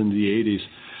and even in the 80s.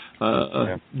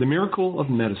 The miracle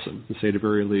of medicine, to say the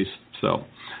very least.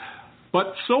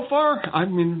 But so far, I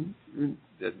mean,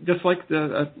 just like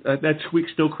that tweak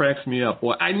still cracks me up.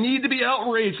 Well, I need to be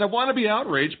outraged. I want to be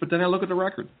outraged, but then I look at the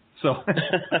record. So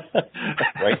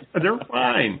right. They're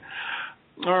fine.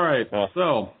 All right.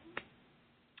 So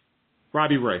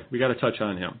Robbie Ray, we got to touch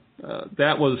on him.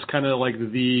 That was kind of like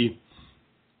the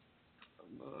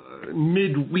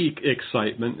midweek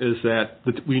excitement, is that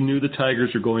we knew the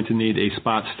Tigers are going to need a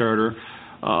spot starter.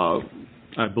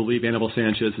 I believe Anibal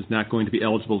Sanchez is not going to be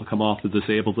eligible to come off the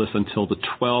disabled list until the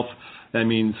 12th. That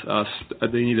means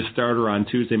they need a starter on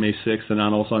Tuesday, May 6th, and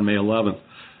also on May 11th.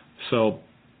 So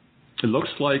it looks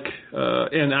like,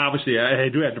 and obviously I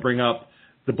do have to bring up,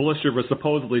 the blister was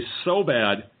supposedly so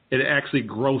bad it actually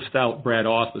grossed out Brad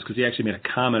Ausmus, because he actually made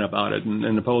a comment about it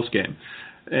in the postgame.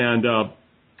 And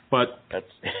but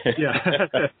yeah,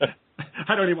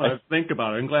 I don't even want to think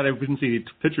about it. I'm glad I didn't see any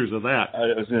pictures of that. I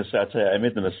was going to say, I'll tell you, I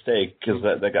made the mistake, because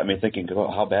that got me thinking,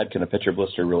 how bad can a pitcher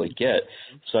blister really get?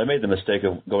 So I made the mistake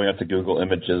of going up to Google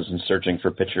Images and searching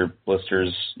for pitcher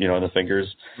blisters, on the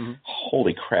fingers. Mm-hmm.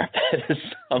 Holy crap, that is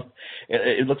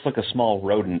it looks like a small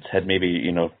rodent had maybe,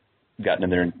 gotten in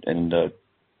there and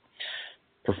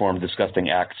performed disgusting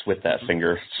acts with that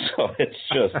finger. So it's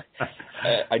just,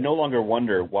 I no longer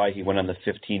wonder why he went on the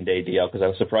 15-day DL, because I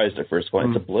was surprised at first going,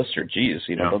 it's a blister. Geez,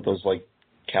 don't those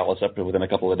callus up within a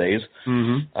couple of days?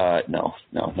 Mm-hmm. No,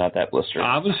 not that blister.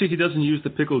 Obviously, he doesn't use the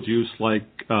pickle juice like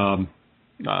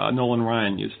Nolan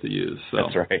Ryan used to use. So.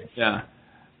 That's right. Yeah.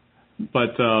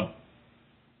 But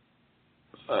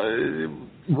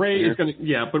Ray's going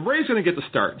to get the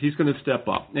start. He's going to step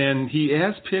up, and he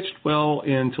has pitched well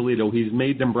in Toledo. He's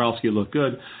made Dombrowski look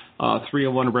good.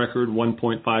 3-1 record,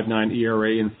 1.59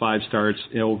 ERA in 5 starts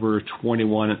over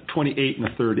 28 and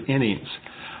a third innings.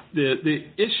 The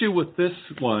issue with this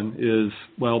one is,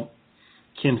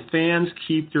 can fans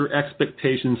keep their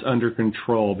expectations under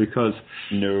control? Because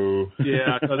No.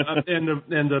 yeah,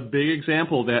 and the big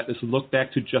example of that is look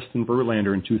back to Justin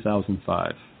Verlander in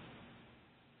 2005.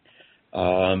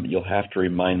 You'll have to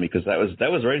remind me because that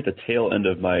was right at the tail end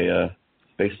of my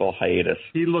baseball hiatus.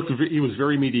 He was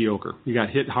very mediocre. He got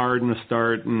hit hard in the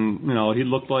start, and he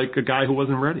looked like a guy who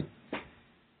wasn't ready.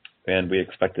 And we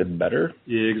expected better.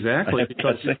 Yeah, exactly,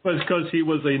 because he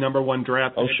was a number one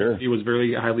draft pick. Oh, sure. He was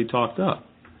very highly talked up.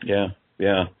 Yeah.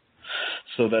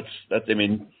 So that's. I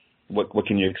mean, what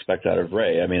can you expect out of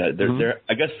Ray? I mean, I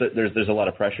guess that there's a lot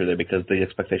of pressure there because the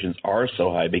expectations are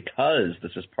so high because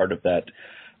this is part of that,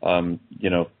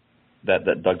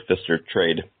 that Doug Fister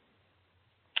trade.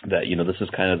 That this is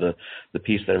kind of the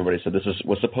piece that everybody said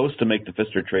was supposed to make the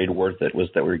Fister trade worth it was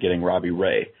that we were getting Robbie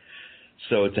Ray.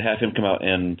 So to have him come out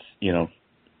and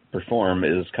perform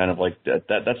is kind of like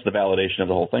that's the validation of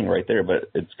the whole thing right there. But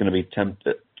it's going to be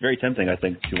very tempting, I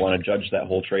think, to want to judge that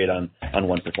whole trade on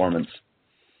one performance.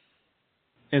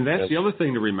 And that's the other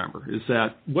thing to remember is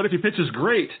that what if he pitches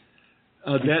great?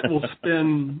 That will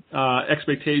spin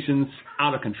expectations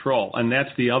out of control, and that's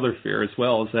the other fear as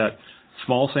well. Is that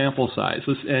small sample size.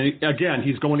 And again,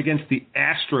 he's going against the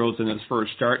Astros in his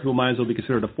first start, who might as well be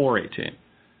considered a 4A team.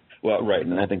 Well, right,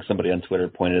 and I think somebody on Twitter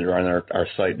pointed or on our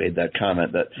site made that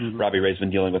comment that Robbie Ray's been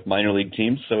dealing with minor league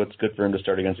teams, so it's good for him to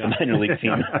start against a minor league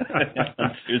team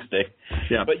on Tuesday.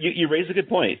 Yeah. But you raise a good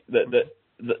point.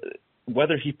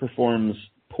 Whether he performs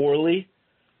poorly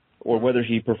or whether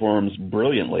he performs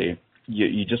brilliantly,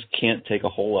 you just can't take a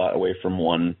whole lot away from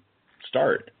one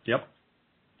start. Yep.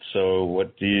 So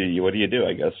what do you do?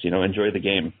 I guess enjoy the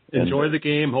game. Enjoy the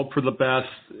game. Hope for the best,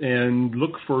 and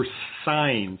look for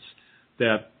signs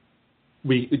that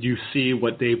you see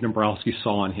what Dave Dombrowski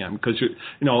saw in him. Because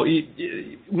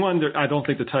I don't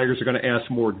think the Tigers are going to ask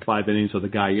more than 5 innings of the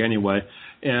guy anyway.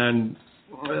 And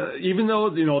even though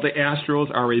the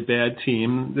Astros are a bad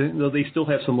team, they still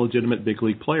have some legitimate big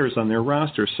league players on their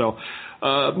roster. So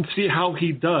see how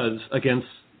he does against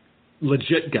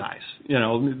legit guys.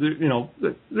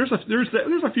 There's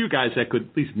a few guys that could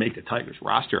at least make the Tigers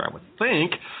roster, I would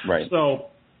think. Right. So,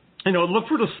 look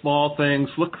for the small things.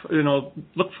 Look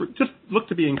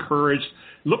to be encouraged.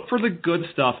 Look for the good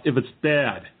stuff if it's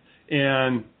bad,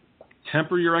 and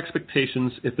temper your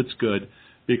expectations if it's good.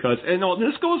 Because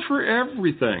this goes for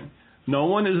everything. No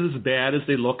one is as bad as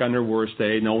they look on their worst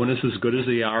day. No one is as good as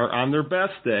they are on their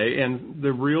best day. And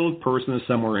the real person is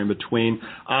somewhere in between.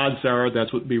 Odds are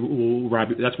that's what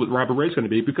Robert Ray's going to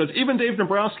be. Because even Dave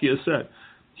Dombrowski has said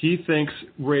he thinks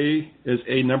Ray is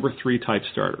a number 3 type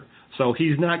starter. So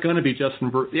he's not going to be Justin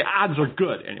Verlander. The odds are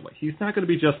good anyway. He's not going to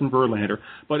be Justin Verlander.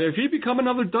 But if he become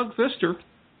another Doug Fister,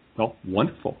 well,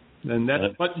 wonderful. Then then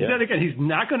again, he's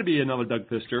not going to be another Doug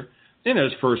Fister in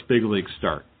his first big league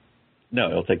start. No,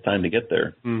 it'll take time to get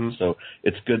there. Mm-hmm. So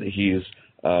it's good that he's,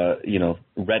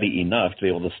 ready enough to be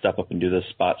able to step up and do this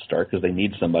spot start because they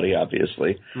need somebody,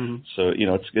 obviously. Mm-hmm. So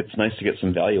it's nice to get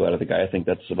some value out of the guy. I think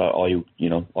that's about all you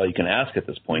can ask at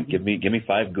this point. Give me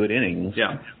 5 good innings.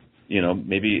 Yeah.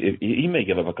 Maybe he may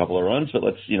give up a couple of runs, but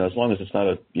let's as long as it's not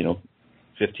a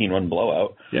 15-run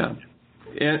blowout. Yeah.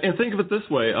 And think of it this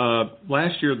way.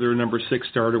 Last year, their number 6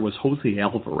 starter was Jose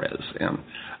Alvarez. And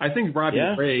I think Robbie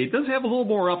Ray does have a little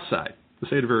more upside, to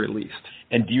say the very least.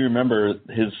 And do you remember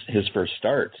his first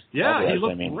start? Yeah, Alvarez, he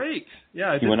looked great.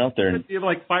 Yeah, he went out there and he had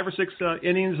like 5 or 6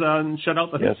 innings and shut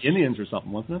out the Indians or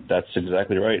something, wasn't it? That's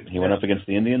exactly right. He went up against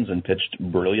the Indians and pitched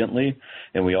brilliantly,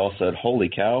 and we all said, "Holy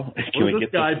cow! Where's this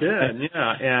guy been?"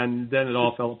 Yeah, and then it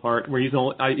all fell apart. Where he's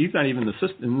not even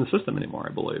in the system anymore,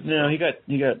 I believe. No, he got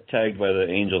tagged by the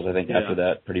Angels, I think, after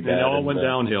that, pretty bad. And it all went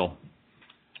downhill.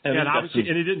 And obviously,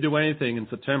 he didn't do anything in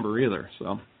September either.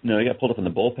 So no, he got pulled up in the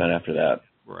bullpen after that.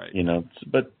 Right.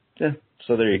 But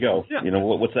so there you go. Yeah.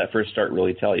 What's that first start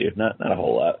really tell you? Not a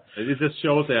whole lot. It just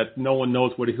shows that no one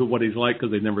knows what he's like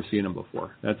because they've never seen him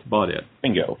before. That's about it.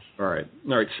 Bingo. All right.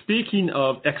 Speaking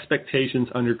of expectations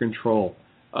under control,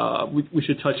 we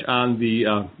should touch on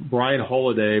the Brian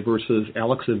Holiday versus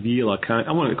Alex Avila.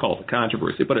 I want to call it a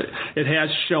controversy, but it has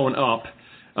shown up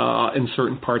in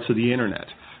certain parts of the internet.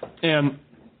 And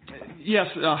yes,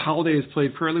 Holiday has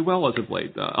played fairly well as of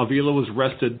late. Avila was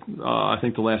rested, I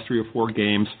think, the last 3 or 4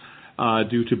 games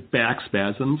due to back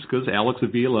spasms because Alex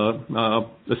Avila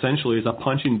essentially is a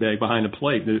punching bag behind the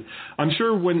plate. I'm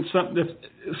sure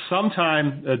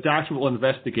sometime a doctor will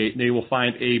investigate and they will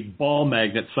find a ball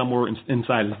magnet somewhere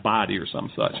inside his body or some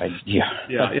such. A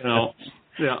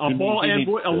ball and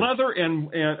wood, a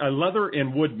leather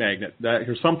and wood magnet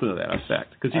or something to that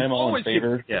effect. Because I'm all in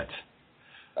favor.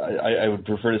 I would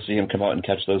prefer to see him come out and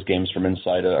catch those games from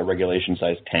inside a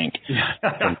regulation-sized tank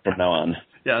from now on.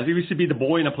 Yeah, he used to be the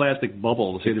boy in a plastic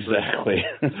bubble. Exactly.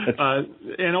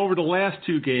 And over the last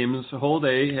two games,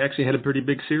 Holiday actually had a pretty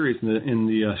big series in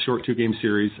the short two-game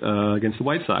series against the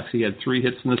White Sox. He had 3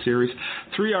 hits in the series,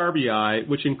 3 RBI,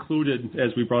 which included,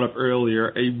 as we brought up earlier,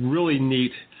 a really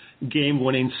neat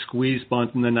game-winning squeeze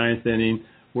bunt in the 9th inning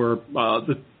where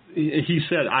he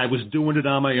said, I was doing it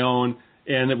on my own,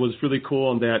 and it was really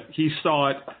cool in that he saw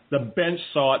it, the bench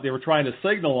saw it, they were trying to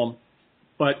signal him,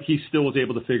 but he still was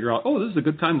able to figure out, this is a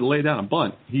good time to lay down a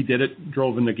bunt. He did it,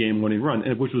 drove in the game-winning run,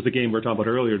 which was the game we were talking about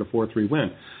earlier, the 4-3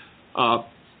 win.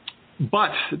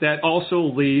 But that also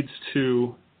leads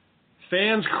to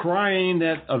fans crying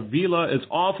that Avila is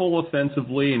awful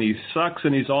offensively, and he sucks,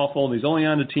 and he's awful, and he's only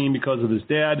on the team because of his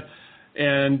dad,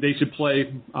 and they should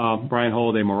play Brian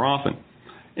Holiday more often.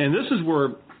 And this is where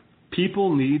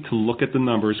people need to look at the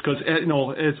numbers because,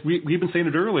 as we've been saying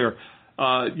it earlier,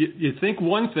 you think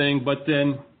one thing, but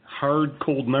then hard,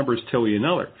 cold numbers tell you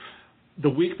another. The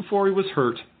week before he was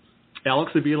hurt,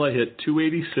 Alex Avila hit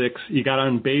 286. He got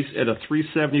on base at a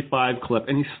 375 clip,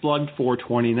 and he slugged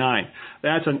 429.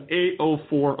 That's an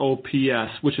 804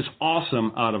 OPS, which is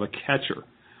awesome out of a catcher.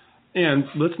 And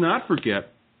let's not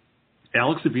forget,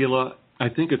 Alex Avila,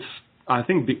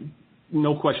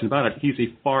 no question about it, he's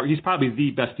probably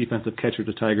the best defensive catcher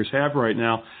the Tigers have right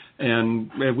now.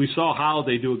 And we saw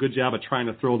Holiday do a good job of trying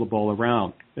to throw the ball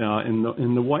around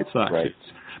in the White Sox. Right.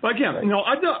 But again,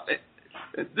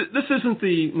 this isn't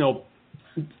the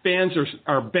fans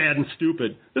are bad and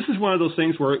stupid. This is one of those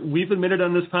things where we've admitted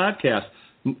on this podcast,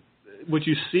 what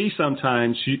you see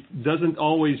sometimes doesn't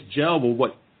always gel with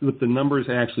what the numbers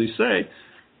actually say.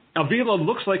 Avila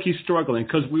looks like he's struggling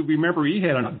because we remember he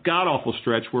had a god-awful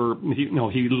stretch where he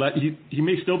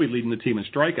may still be leading the team in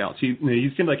strikeouts. He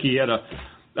seemed like he had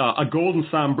a golden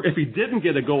sombrero. If he didn't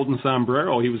get a golden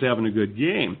sombrero, he was having a good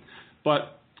game.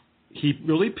 But he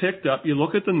really picked up. You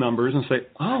look at the numbers and say,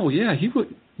 oh, yeah,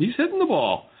 he's hitting the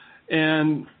ball.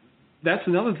 And that's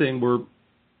another thing where,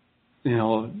 you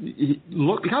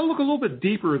got to look a little bit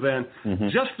deeper than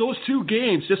just those 2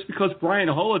 games, just because Brian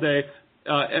Holiday –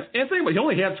 and think about it, he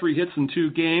only had 3 hits in 2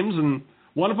 games, and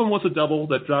one of them was a double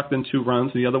that dropped in 2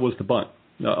 runs, and the other was the bunt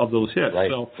of those hits.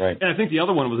 Right. And I think the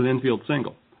other one was an infield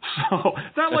single. So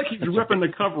it's not like he's ripping the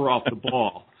cover off the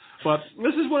ball. But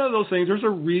this is one of those things. There's a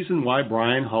reason why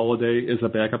Brian Holiday is a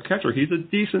backup catcher. He's a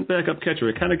decent backup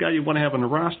catcher, the kind of guy you want to have on the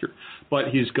roster. But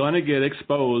he's going to get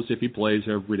exposed if he plays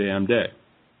every damn day.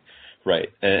 Right.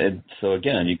 And so,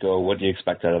 again, you go, what do you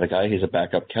expect out of the guy? He's a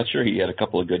backup catcher. He had a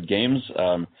couple of good games.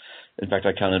 In fact,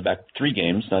 I counted back 3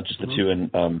 games, not just the 2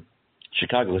 in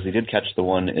Chicago, because he did catch the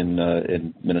one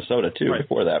in Minnesota, too,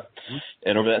 before that.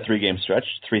 And over that 3-game stretch,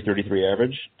 333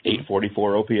 average,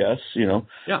 844 OPS,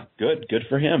 good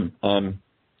for him.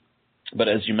 But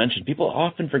as you mentioned, people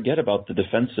often forget about the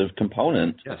defensive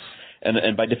component. Yes.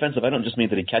 And by defensive, I don't just mean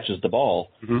that he catches the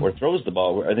ball or throws the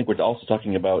ball. I think we're also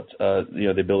talking about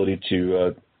the ability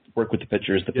to work with the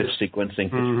pitchers, the pitch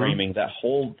sequencing, pitch framing. That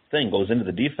whole thing goes into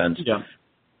the defense. Yeah.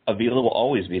 Avila will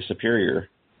always be superior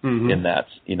in that,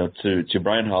 to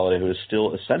Brian Holiday, who is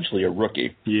still essentially a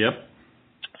rookie. Yep.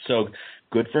 So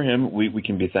good for him. We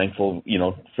can be thankful,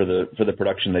 for the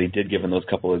production that he did, given those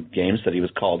couple of games that he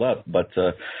was called up. But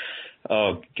it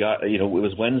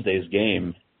was Wednesday's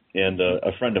game, and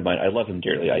a friend of mine, I love him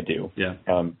dearly, I do. Yeah.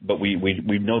 But we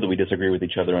know that we disagree with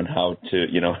each other on how to,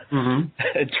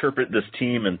 interpret this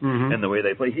team and the way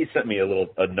they play. He sent me a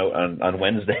note on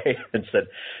Wednesday and said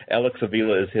Alex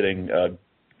Avila is hitting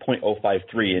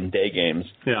 .053 in day games.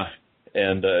 Yeah.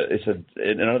 And he said,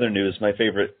 in other news, my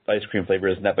favorite ice cream flavor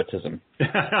is nepotism.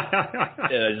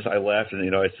 And I laughed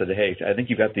and, I said, hey, I think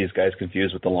you got these guys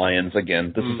confused with the Lions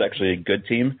again. This is actually a good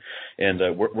team, and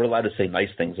we're allowed to say nice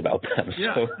things about them.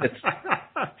 Yeah. So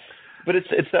but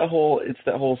it's that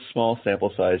whole small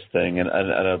sample size thing, and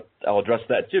I'll address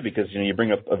that too, because you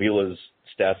bring up Avila's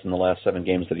stats in the last 7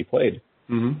 games that he played.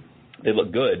 They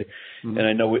look good, and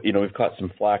I know we've caught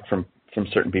some flack from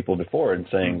certain people before and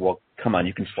saying, well, come on,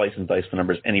 you can slice and dice the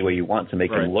numbers any way you want to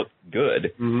make them look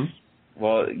good.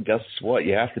 Well, guess what?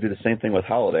 You have to do the same thing with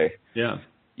Holiday. Yeah.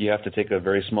 You have to take a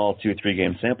very small 2-3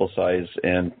 game sample size,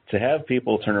 and to have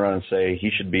people turn around and say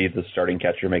he should be the starting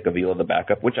catcher, make Avila the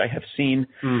backup, which I have seen.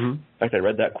 In fact, I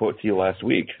read that quote to you last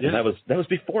week, and that was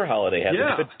before Holiday had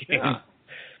a good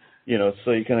game.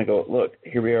 So you kind of go, look,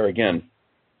 here we are again.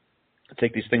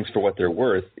 Take these things for what they're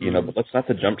worth, but let's not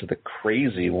jump to the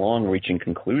crazy, long-reaching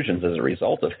conclusions as a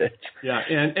result of it. Yeah,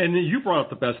 and you brought up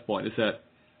the best point, is that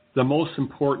the most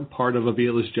important part of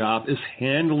Avila's job is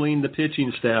handling the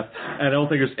pitching staff, and I don't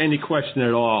think there's any question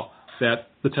at all that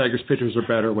the Tigers pitchers are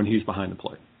better when he's behind the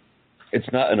plate. It's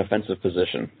not an offensive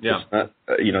position. Yeah. It's not,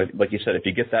 like you said, if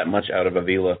you get that much out of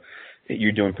Avila,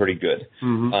 you're doing pretty good.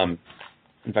 Mm-hmm.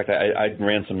 In fact, I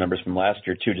ran some numbers from last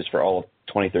year, too, just for all of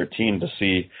 2013 to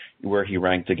see where he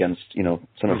ranked against,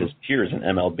 some of his peers in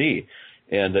MLB.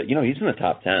 And, he's in the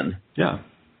top 10. Yeah.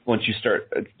 Once you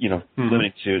start,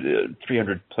 limiting to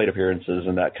 300 plate appearances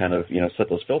and that kind of, set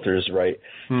those filters right.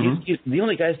 The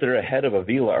only guys that are ahead of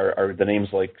Avila are the names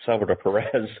like Salvador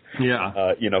Perez,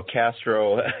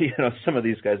 Castro, some of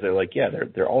these guys are like,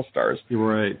 they're all-stars. You're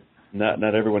right. Not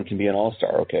everyone can be an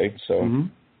all-star, okay? So,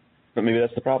 but maybe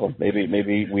that's the problem.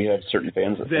 Maybe we have certain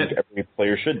fans that think every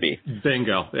player should be.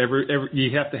 Bingo.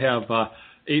 You have to have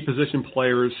 8 position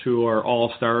players who are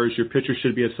all-stars. Your pitcher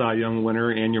should be a Cy Young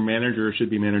winner, and your manager should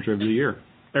be manager of the year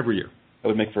every year. That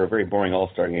would make for a very boring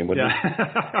all-star game, wouldn't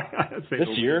it? This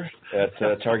year at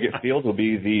Target Field will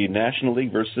be the National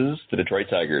League versus the Detroit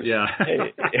Tigers. Yeah.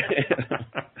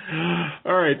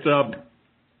 All right.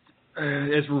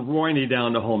 As we're winding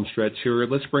down the home stretch here,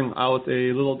 let's bring out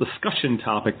a little discussion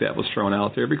topic that was thrown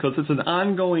out there because it's an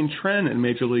ongoing trend in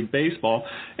Major League Baseball,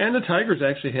 and the Tigers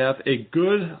actually have a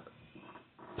good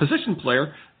position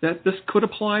player that this could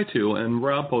apply to. And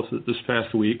Rob posted this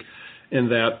past week in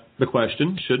that the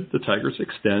question, should the Tigers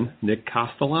extend Nick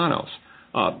Castellanos?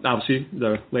 Obviously,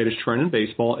 the latest trend in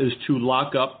baseball is to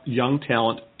lock up young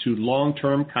talent to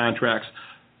long-term contracts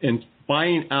and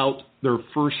buying out their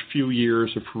first few years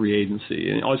of free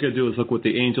agency. And all you got to do is look what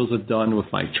the Angels have done with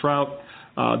Mike Trout.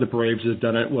 The Braves have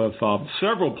done it with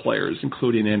several players,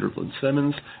 including Andrelton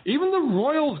Simmons. Even the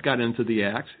Royals got into the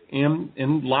act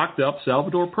and locked up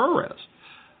Salvador Perez.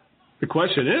 The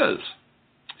question is,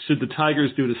 should the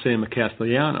Tigers do the same with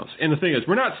Castellanos? And the thing is,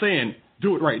 we're not saying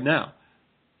do it right now.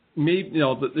 Maybe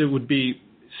it would be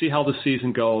see how the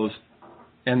season goes,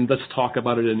 and let's talk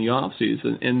about it in the off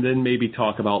season, and then maybe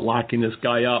talk about locking this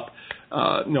guy up,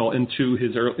 into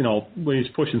his when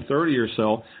he's pushing 30 or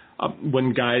so.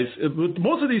 When guys,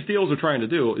 most of these deals are trying to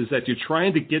do is that you're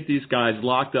trying to get these guys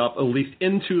locked up at least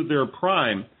into their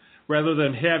prime, rather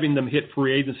than having them hit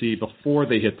free agency before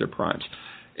they hit their primes.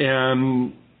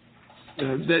 And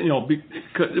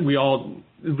because we all,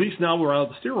 at least now we're out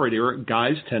of the steroid era,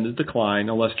 guys tend to decline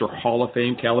unless they're Hall of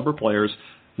Fame caliber players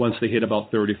once they hit about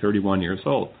 30, 31 years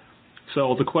old.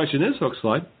 So the question is,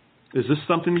 Hookslide, is this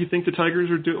something you think the Tigers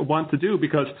want to do?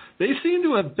 Because they seem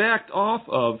to have backed off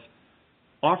of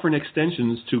offering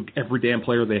extensions to every damn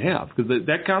player they have, because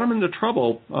that got them into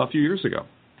trouble a few years ago.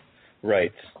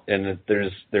 Right, and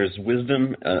there's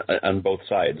wisdom on both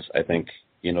sides, I think,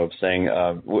 of saying,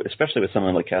 especially with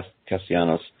someone like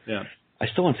Castellanos. Yeah. I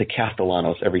still want to say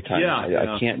Castellanos every time.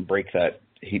 I can't break that.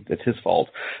 It's his fault.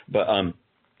 But,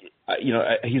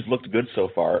 he's looked good so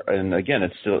far, and again,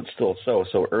 it's still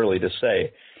so early to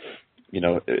say,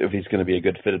 if he's going to be a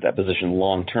good fit at that position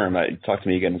long term. Talk to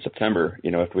me again in September,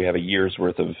 if we have a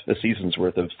season's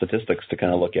worth of statistics to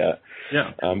kind of look at.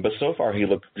 Yeah. But so far he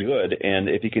looked good, and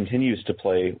if he continues to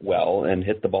play well and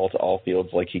hit the ball to all fields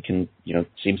like he can,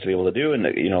 seems to be able to do, and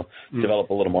develop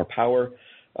a little more power,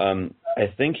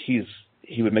 I think he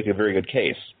would make a very good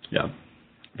case. Yeah.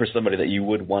 For somebody that you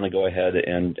would want to go ahead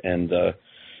and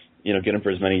get him for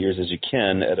as many years as you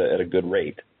can at a good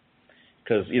rate.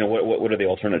 Because, what are the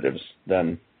alternatives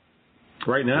then?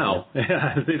 Right now,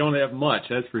 they don't have much,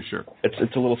 that's for sure.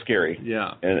 It's a little scary.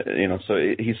 Yeah. And, so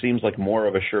he seems like more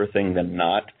of a sure thing than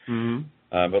not. Mm-hmm.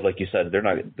 But like you said, they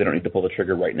don't need to pull the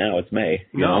trigger right now. It's May.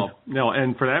 No,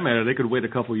 and for that matter, they could wait a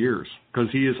couple years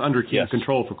because he is under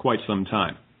control for quite some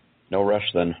time. No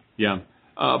rush then. Yeah.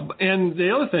 And the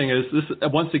other thing is, this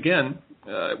once again,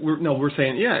 we're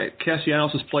saying,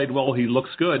 Castellanos has played well. He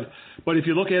looks good. But if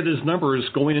you look at his numbers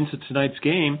going into tonight's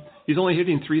game, he's only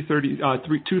hitting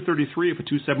 233 for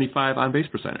 275 on base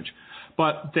percentage.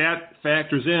 But that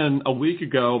factors in a week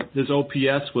ago, his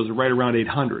OPS was right around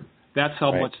 800. That's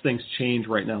how much things change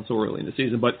right now so early in the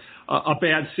season. But a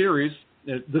bad series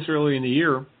this early in the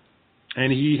year,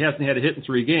 and he hasn't had a hit in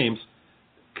 3 games,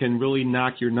 can really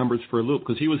knock your numbers for a loop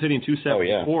because he was hitting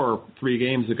 274 3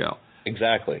 games ago.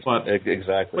 Exactly. But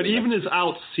even his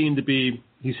outs seem to be,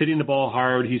 he's hitting the ball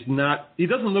hard. He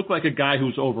doesn't look like a guy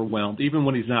who's overwhelmed, even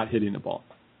when he's not hitting the ball.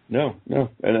 No.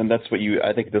 And that's what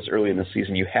I think this early in the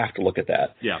season, you have to look at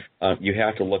that. Yeah. You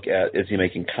have to look at, is he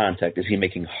making contact? Is he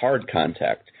making hard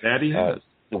contact? That he has.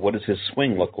 What does his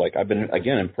swing look like? I've been,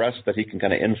 again, impressed that he can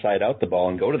kind of inside out the ball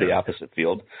and go to the opposite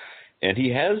field. And he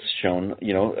has shown,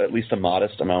 at least a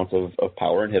modest amount of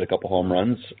power and hit a couple home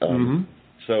runs.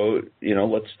 So,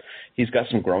 he's got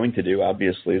some growing to do.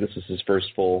 Obviously, this is his first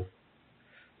full,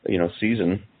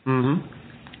 season.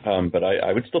 Mm-hmm. But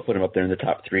I would still put him up there in the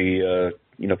top 3,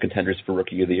 contenders for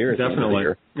Rookie of the Year. Definitely.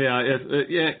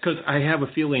 Yeah, because I have a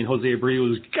feeling Jose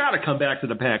Abreu's got to come back to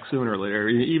the pack sooner or later,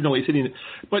 even though he's hitting.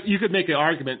 But you could make the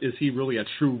argument: is he really a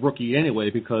true rookie anyway?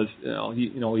 Because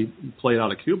he played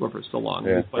out of Cuba for so long.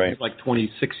 Yeah, He's like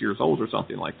 26 years old or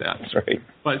something like that. That's right.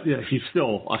 But yeah, he's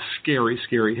still a scary,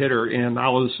 scary hitter, and I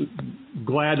was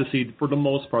glad to see, for the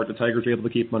most part, the Tigers were able to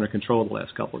keep him under control the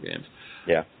last couple of games.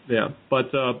 Yeah. Yeah,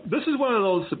 but this is one of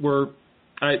those where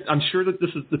I'm sure that this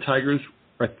is the Tigers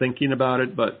are thinking about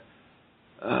it, but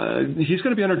he's going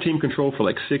to be under team control for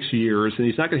like 6 years, and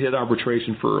he's not going to hit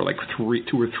arbitration for like 2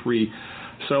 or 3.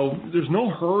 So there's no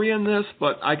hurry in this,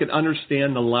 but I could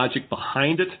understand the logic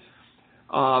behind it.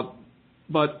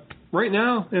 But right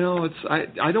now,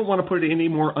 I don't want to put any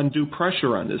more undue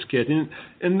pressure on this kid,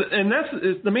 and that's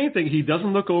the main thing. He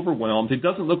doesn't look overwhelmed. He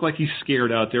doesn't look like he's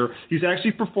scared out there. He's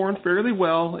actually performed fairly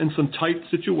well in some tight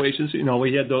situations. He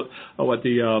had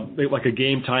like a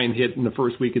game tying hit in the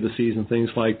first week of the season, things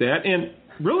like that, and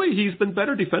really he's been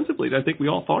better defensively than I think we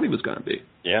all thought he was going to be.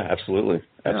 Yeah, absolutely.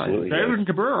 Better than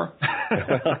Cabrera,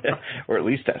 or at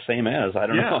least that same as. I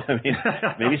don't know. I mean,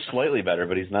 maybe slightly better,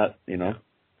 but he's not.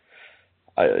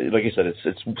 Like you said,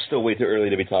 it's still way too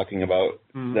early to be talking about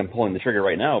them pulling the trigger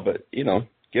right now. But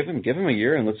give him a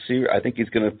year and let's see. I think he's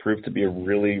going to prove to be a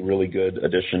really, really good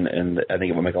addition, and I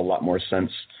think it will make a lot more sense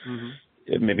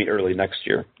maybe early next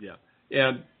year. Yeah,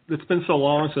 and it's been so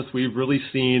long since we've really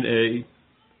seen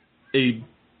a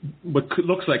what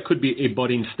looks like could be a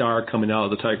budding star coming out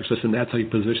of the Tiger system. That's a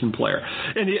position player,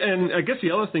 and I guess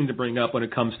the other thing to bring up when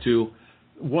it comes to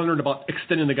wondering about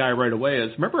extending the guy right away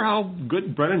is, remember how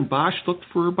good Brennan Bosch looked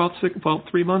for about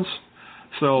 3 months?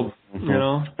 So,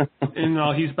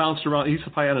 and he's bounced around. He's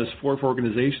probably on his 4th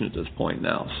organization at this point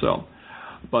now. So,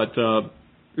 but,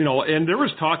 and there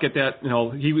was talk at that,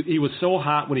 he was so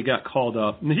hot when he got called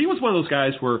up. And he was one of those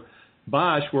guys where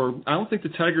I don't think the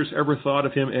Tigers ever thought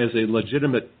of him as a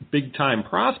legitimate big-time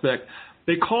prospect.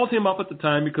 They called him up at the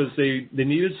time because they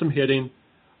needed some hitting.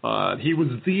 He was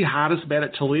the hottest bat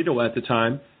at Toledo at the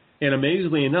time, and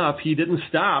amazingly enough, he didn't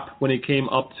stop when he came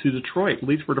up to Detroit, at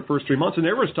least for the first 3 months. And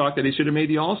there was talk that he should have made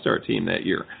the All-Star team that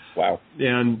year. Wow.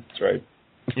 And that's right.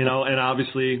 And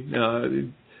obviously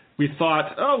we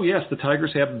thought, oh yes, the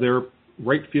Tigers have their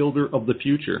right fielder of the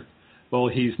future. Well,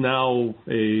 he's now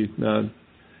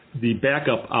the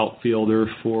backup outfielder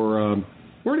for.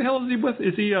 Where the hell is he with?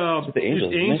 Is he the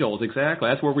Angels? Angels, exactly.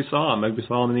 That's where we saw him. We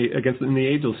saw him in the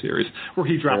Angels series, where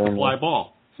he dropped a fly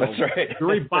ball. So that's right.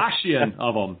 Very Boschian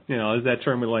of him, is that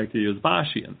term we like to use,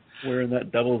 Boschian. Wearing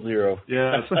that 00.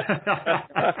 Yes.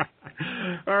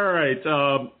 All right.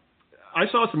 I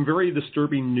saw some very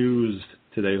disturbing news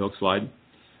today, Hookslide.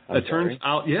 It turns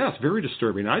out, yes, very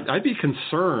disturbing. I'd be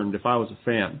concerned if I was a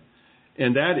fan.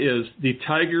 And that is the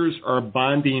Tigers are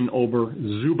bonding over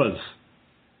Zubaz.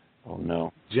 Oh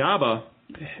no! Jabba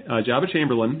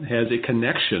Chamberlain has a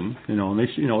connection,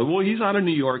 well, he's out of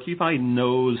New York. He probably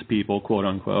knows people, quote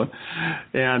unquote,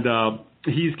 and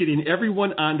he's getting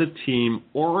everyone on the team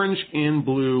orange and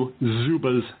blue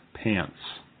Zubaz pants.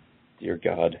 Dear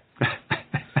God.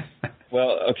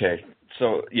 Well, okay.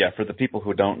 So yeah, for the people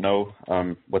who don't know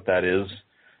what that is,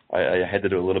 I had to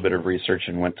do a little bit of research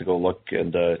and went to go look,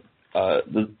 and the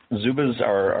Zubaz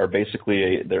are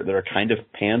basically they're a kind of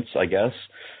pants, I guess.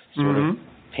 Sort of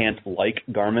pant-like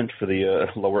garment for the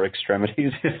lower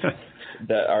extremities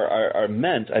that are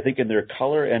meant, I think, in their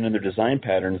color and in their design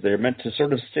patterns, they're meant to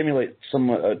sort of stimulate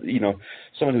someone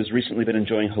who's recently been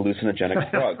enjoying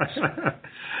hallucinogenic drugs,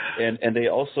 and they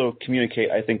also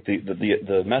communicate, I think,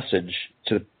 the message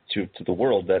to the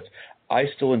world that I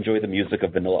still enjoy the music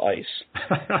of Vanilla Ice.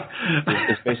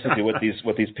 It's basically what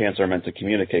these pants are meant to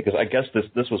communicate. Because I guess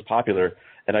this was popular,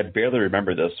 and I barely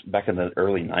remember this back in the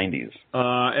early 90s.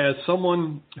 As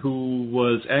someone who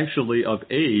was actually of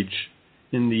age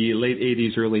in the late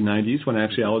 80s, early 90s, when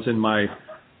actually I was in my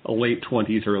late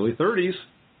 20s, early 30s,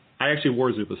 I actually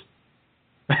wore Zubaz.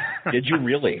 Did you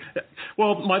really?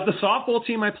 Well, the softball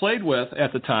team I played with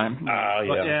at the time,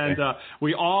 and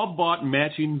we all bought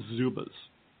matching Zubaz.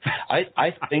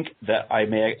 I think that I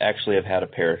may actually have had a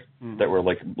pair that were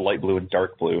like light blue and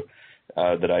dark blue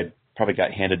that I probably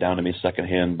got handed down to me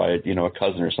secondhand by a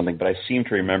cousin or something. But I seem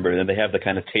to remember, and they have the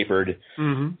kind of tapered,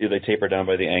 they taper down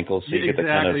by the ankles, so you get the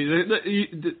kind of.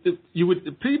 You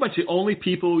would pretty much the only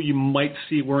people you might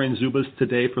see wearing Zubaz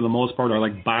today, for the most part, are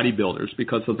like bodybuilders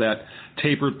because of that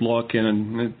tapered look,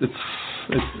 and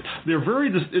they're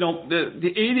very the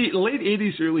late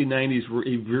 80s, early 90s were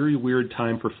a very weird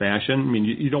time for fashion. I mean,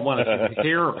 you don't want to see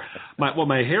hair. What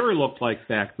my hair looked like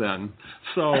back then.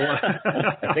 So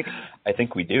I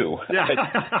think we do. Yeah.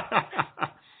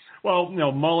 Well,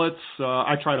 mullets.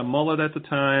 I tried a mullet at the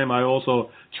time. I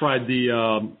also tried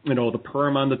the, the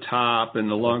perm on the top and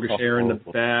the longer hair in the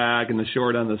back and the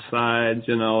short on the sides.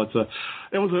 It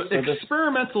was an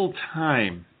experimental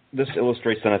time. This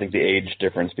illustrates, then, I think, the age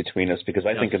difference between us, because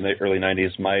I think in the early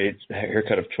 90s, my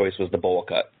haircut of choice was the bowl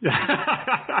cut.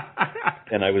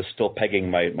 And I was still pegging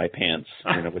my pants,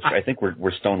 which I think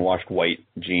were stonewashed white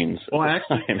jeans. Well,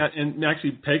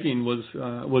 actually, pegging was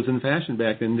in fashion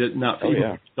back then, not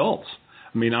for adults.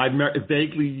 I mean, I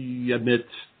vaguely admit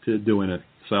to doing it.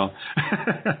 So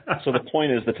So the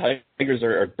point is, the Tigers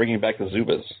are bringing back the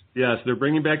Zubaz. Yes, they're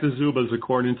bringing back the Zubaz,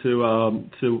 according to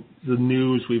the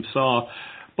news we saw.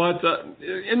 But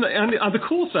on the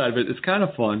cool side of it, it's kind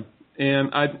of fun. And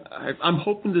I'm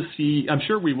hoping to see, I'm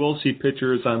sure we will see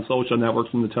pictures on social networks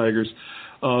from the Tigers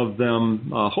of them,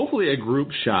 hopefully a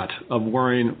group shot of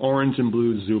wearing orange and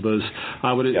blue Zubaz.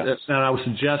 I would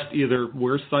suggest either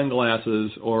wear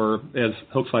sunglasses or, as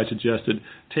Hookslide suggested,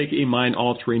 take a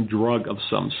mind-altering drug of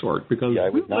some sort. Because I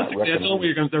would not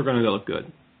recommend. They're going to look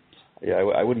good. Yeah,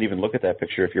 I wouldn't even look at that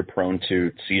picture if you're prone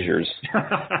to seizures.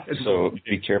 So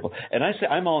be careful. And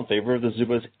I'm all in favor of the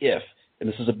Zubaz if, and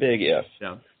this is a big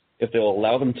if they'll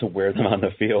allow them to wear them on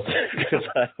the field, because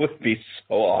that would be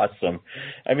so awesome.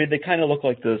 I mean, they kind of look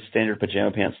like the standard pajama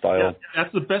pants style. Yeah,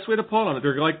 that's the best way to put on it.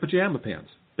 They're like pajama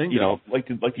pants. Bingo. Like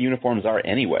the uniforms are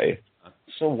anyway.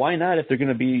 So why not, if they're going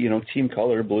to be, team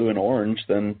color, blue and orange,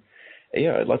 then...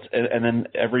 Yeah, and then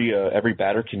every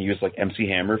batter can use like MC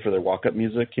Hammer for their walk-up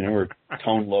music, or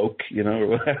Tone Loc, or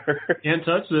whatever. Can't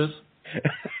touch this.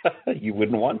 You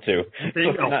wouldn't want to.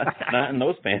 Not in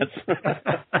those pants.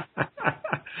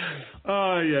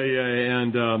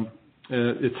 And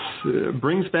it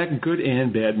brings back good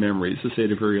and bad memories, to say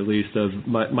the very least, of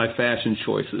my fashion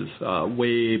choices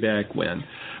way back when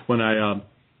I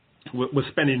was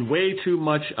spending way too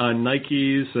much on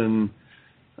Nikes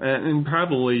and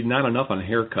probably not enough on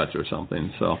haircuts or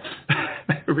something. So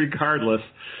regardless,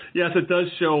 yes, it does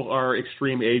show our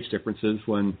extreme age differences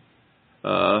when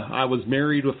I was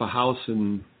married with a house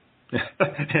and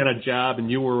a job,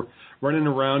 and you were running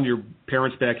around your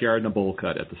parents' backyard in a bowl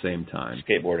cut at the same time.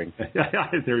 Skateboarding.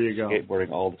 There you go.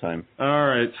 Skateboarding all the time. All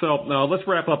right, so now let's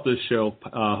wrap up this show,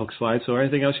 Hookslide. So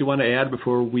anything else you want to add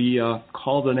before we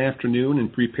call it an afternoon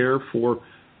and prepare for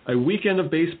a weekend of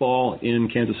baseball in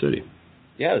Kansas City?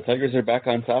 Yeah, the Tigers are back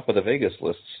on top of the Vegas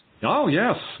lists. Oh,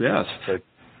 yes. So I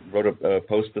wrote a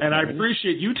post this morning. I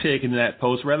appreciate you taking that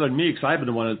post rather than me, because I've been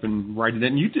the one that's been writing it.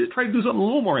 And you did try to do something a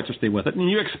little more interesting with it, and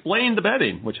you explained the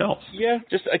betting, which helps. Yeah,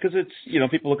 just because it's,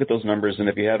 people look at those numbers, and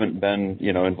if you haven't been,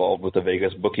 involved with the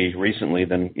Vegas bookie recently,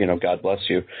 then, God bless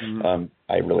you. Mm-hmm.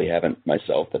 I really haven't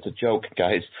myself. That's a joke,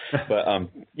 guys. But,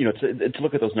 to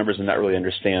look at those numbers and not really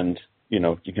understand, you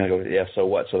kind of go, yeah, so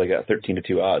what? So they got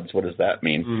 13-2 odds. What does that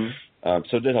mean? Mm-hmm.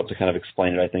 So it did help to kind of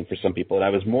explain it, I think, for some people. And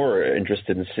I was more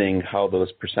interested in seeing how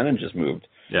those percentages moved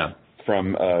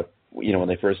from, when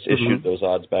they first issued those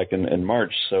odds back in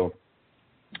March. So,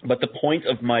 but the point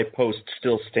of my post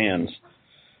still stands,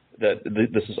 that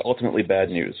this is ultimately bad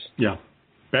news. Yeah.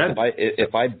 Bad.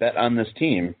 If I bet on this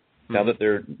team, now that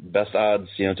they're best odds,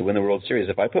 to win the World Series,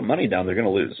 if I put money down, they're going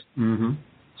to lose. Mm-hmm.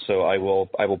 So I will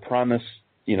promise,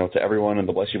 to everyone in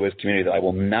the Bless You Boys community that I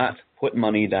will not put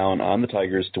money down on the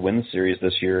Tigers to win the series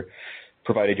this year,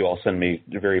 provided you all send me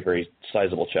very, very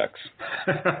sizable checks.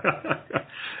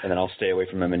 And then I'll stay away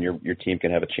from them, and your team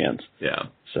can have a chance. Yeah.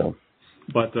 So,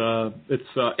 but it's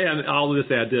and I'll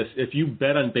just add this: if you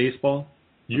bet on baseball,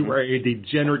 you are a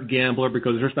degenerate gambler,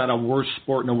 because there's not a worse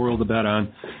sport in the world to bet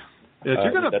on. If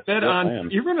you're going to bet on,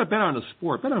 you're going to bet on a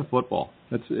sport. Bet on football.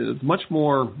 It's much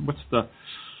more. What's the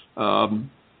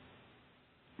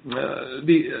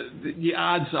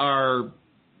odds are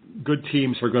good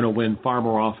teams are going to win far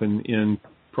more often in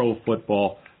pro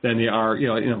football than they are,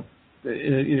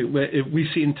 we've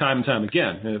seen time and time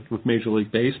again with Major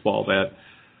League Baseball that,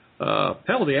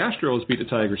 the Astros beat the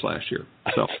Tigers last year.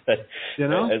 So,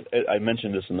 I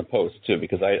mentioned this in the post too,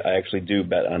 because I actually do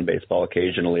bet on baseball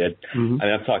occasionally.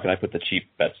 I put the cheap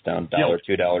bets down, $1,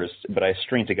 $2, but I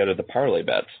string together the parlay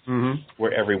bets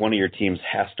where every one of your teams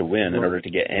has to win in order to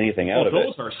get anything out of it.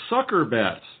 Those are sucker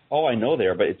bets. Oh, I know they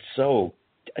are, but it's so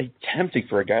tempting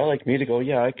for a guy like me to go,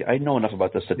 I know enough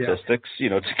about the statistics,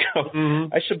 to go,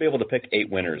 I should be able to pick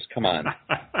 8 winners. Come on.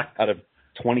 Out of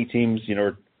 20 teams,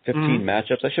 or 15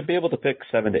 matchups, I should be able to pick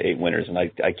 7 to 8 winners, and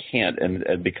I can't.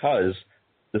 And because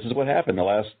this is what happened the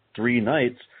last 3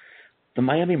 nights, the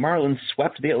Miami Marlins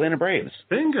swept the Atlanta Braves.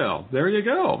 Bingo. There you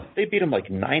go. They beat them like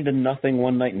 9-0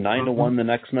 one night, 9-1 the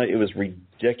next night. It was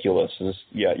ridiculous.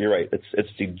 Yeah, you're right. It's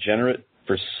degenerate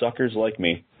for suckers like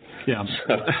me. Yeah.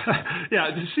 Yeah,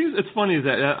 it's funny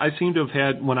that I seem to have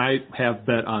had, when I have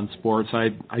bet on sports,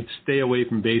 I stay away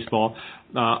from baseball.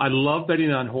 I love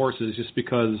betting on horses just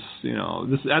because,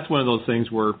 that's one of those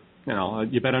things where,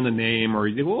 you bet on the name, or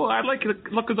I'd like to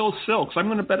look at those silks. I'm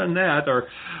going to bet on that, or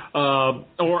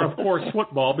of course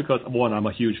football, because one, I'm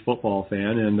a huge football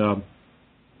fan,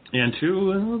 and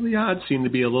two, the odds seem to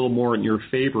be a little more in your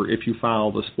favor if you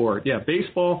follow the sport. Yeah,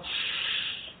 baseball.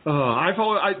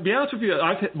 I'll be honest with you,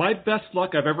 my best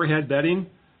luck I've ever had betting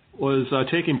was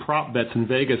taking prop bets in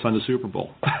Vegas on the Super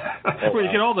Bowl. Where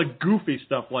you get all the goofy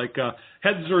stuff like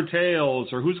heads or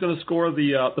tails, or who's going to score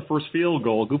the first field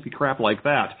goal, goofy crap like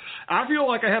that. I feel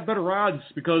like I have better odds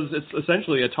because it's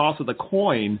essentially a toss of the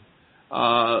coin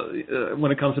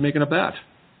when it comes to making a bet.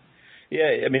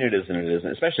 Yeah, I mean, it is and it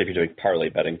isn't, especially if you're doing parlay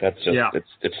betting. That's just,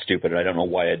 it's stupid, and I don't know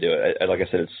why I do it. Like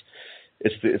I said,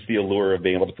 it's the allure of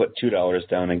being able to put $2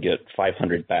 down and get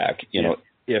 $500 back,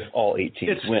 if all 8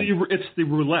 teams win. It's the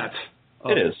roulette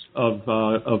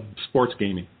of sports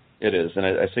gaming. It is, and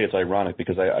I say it's ironic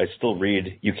because I still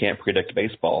read You Can't Predict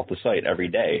Baseball, the site, every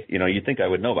day. You'd think I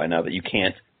would know by now that you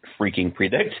can't freaking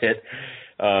predict it.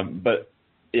 But,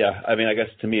 yeah, I mean, I guess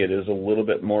to me it is a little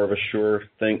bit more of a sure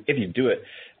thing if you do it.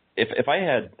 If I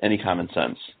had any common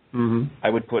sense, I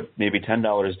would put maybe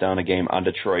 $10 down a game on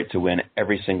Detroit to win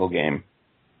every single game.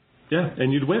 Yeah,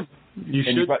 and you'd win. You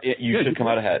should come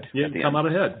out ahead. Yeah, come out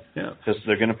ahead. Yeah, because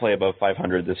they're going to play above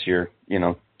 500 this year.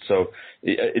 So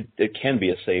it can be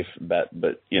a safe bet,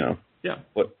 but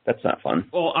but that's not fun.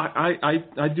 Well,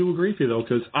 I do agree with you though,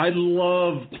 because I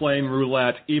love playing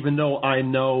roulette, even though I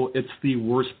know it's the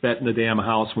worst bet in the damn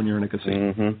house when you're in a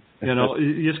casino.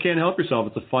 You just can't help yourself.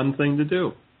 It's a fun thing to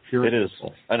do. It is,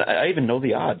 and I even know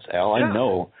the odds, Al. I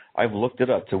know. I've looked it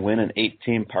up. To win an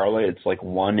 8-team parlay, it's like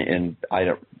 1 in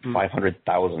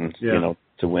 500,000.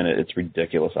 To win it, it's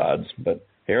ridiculous odds. But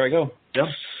here I go. Yep.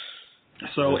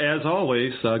 So as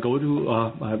always, go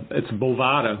to it's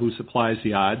Bovada who supplies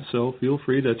the odds. So feel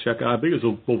free to check out. I think it's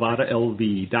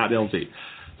BovadaLV.lv.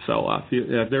 So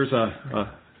if there's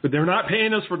but they're not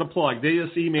paying us for the plug. They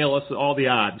just email us all the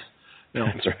odds.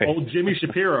 That's right. Old Jimmy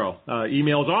Shapiro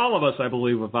emails all of us, I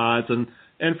believe, with odds, and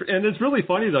it's really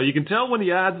funny though. You can tell when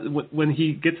the odds when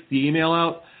he gets the email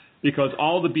out because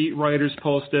all the beat writers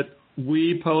post it.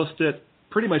 We post it.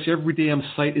 Pretty much every damn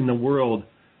site in the world,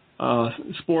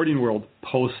 sporting world,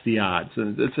 posts the odds,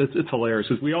 and it's hilarious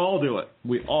because we all do it.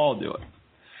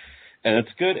 And it's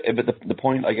good, but the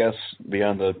point, I guess,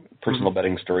 beyond the personal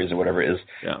betting stories or whatever is,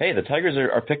 hey, the Tigers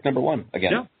are pick number 1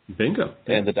 again. Yeah, bingo.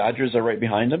 And the Dodgers are right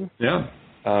behind them. Yeah.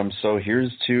 So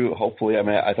here's to hopefully, I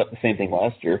mean, I thought the same thing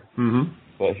last year,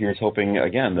 but here's hoping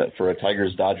again that for a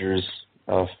Tigers-Dodgers,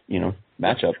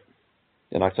 matchup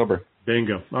in October.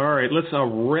 Bingo. All right, let's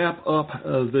wrap up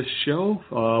this show.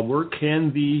 Where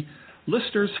can the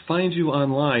listeners find you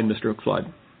online, Mr.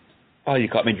 Hookslide? Oh, you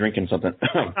caught me drinking something.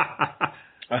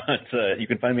 You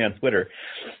can find me on Twitter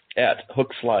at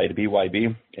Hookslide,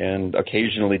 BYB, and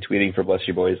occasionally tweeting for Bless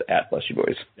You Boys at Bless You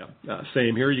Boys. Yeah,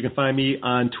 same here. You can find me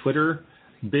on Twitter,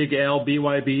 Big Al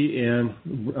BYB, and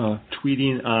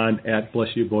tweeting on at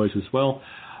Bless You Boys as well.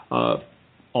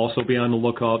 Also be on the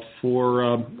lookout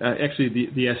for actually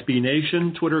the SB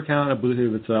Nation Twitter account. I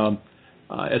believe it's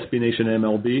SB Nation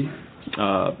MLB.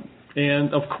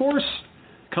 And, of course,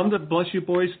 come to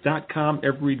blessyouboys.com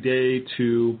every day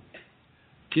to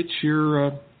get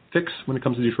your fix when it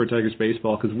comes to Detroit Tigers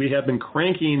baseball, because we have been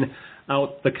cranking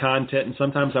out the content, and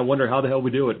sometimes I wonder how the hell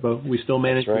we do it, but we still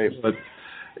manage to do it.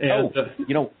 And,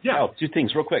 Al, 2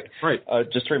 things real quick. Right.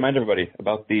 Just to remind everybody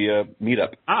about the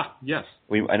meetup. Yes.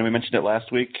 I know we mentioned it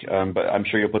last week, but I'm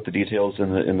sure you'll put the details in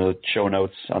the show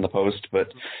notes on the post.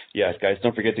 But, yeah, guys,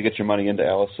 don't forget to get your money into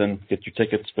Allison. Get your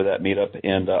tickets for that meetup.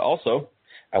 And also,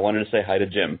 I wanted to say hi to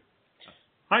Jim.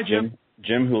 Hi, Jim.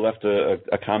 Jim, who left a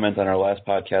comment on our last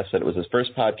podcast, said it was his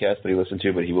first podcast that he listened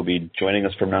to, but he will be joining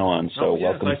us from now on. So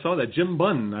welcome. I saw that. Jim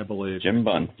Bunn, I believe. Jim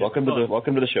Bunn. Welcome to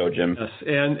the show, Jim. Yes,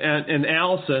 and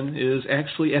Allison is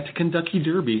actually at the Kentucky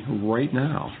Derby right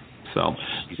now. So,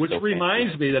 which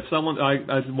reminds me that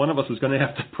one of us is going to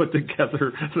have to put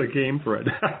together the game for it.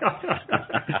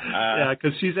 Yeah,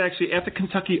 because she's actually at the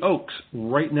Kentucky Oaks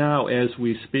right now as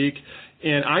we speak,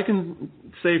 and I can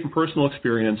say from personal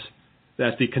experience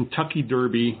that the Kentucky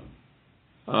Derby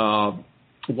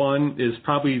one is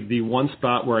probably the one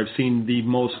spot where I've seen the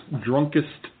most drunkest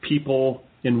people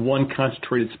in one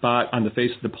concentrated spot on the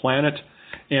face of the planet,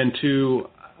 and 2,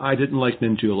 I didn't like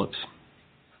mint juleps.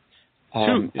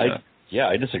 Yeah,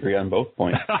 I disagree on both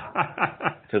points.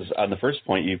 Because on the first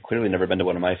point, you've clearly never been to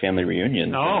one of my family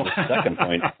reunions. No. And the second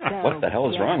point, what the hell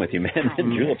is wrong with you, man?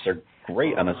 Mint juleps are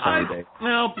great on a sunny day.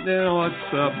 Well,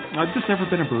 I've just never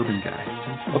been a bourbon guy.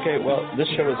 Okay, well, this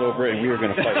show is over, and we are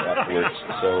going to fight afterwards.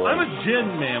 So I'm a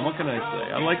gin man. What can I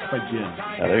say? I like my gin.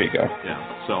 Oh, there you go. Yeah.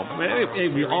 So,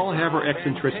 hey, we all have our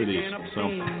eccentricities. So,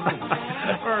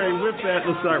 all right. With that,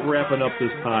 let's start wrapping up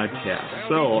this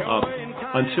podcast. So,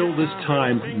 until this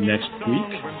time next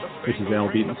week, this is Al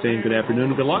Beaton saying good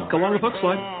afternoon and good luck along the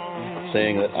Hookslide.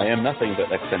 Saying that I am nothing but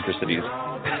eccentricities.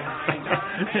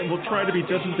 And we'll try to be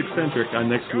just as eccentric on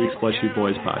next week's Bless You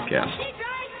Boys podcast.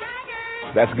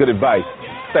 That's good advice.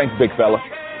 Thanks, big fella.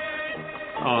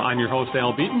 I'm your host,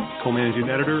 Al Beaton, co-managing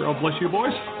editor of Bless You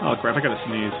Boys. Oh, crap, I got to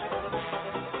sneeze.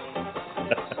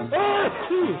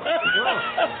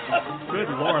 Good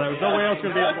Lord, there was no way I was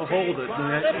going to be able to hold it.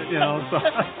 So.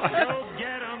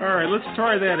 All right, let's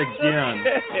try that again.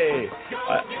 Hey,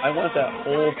 I want that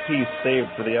whole piece saved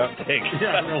for the outtake.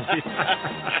 Yeah, really.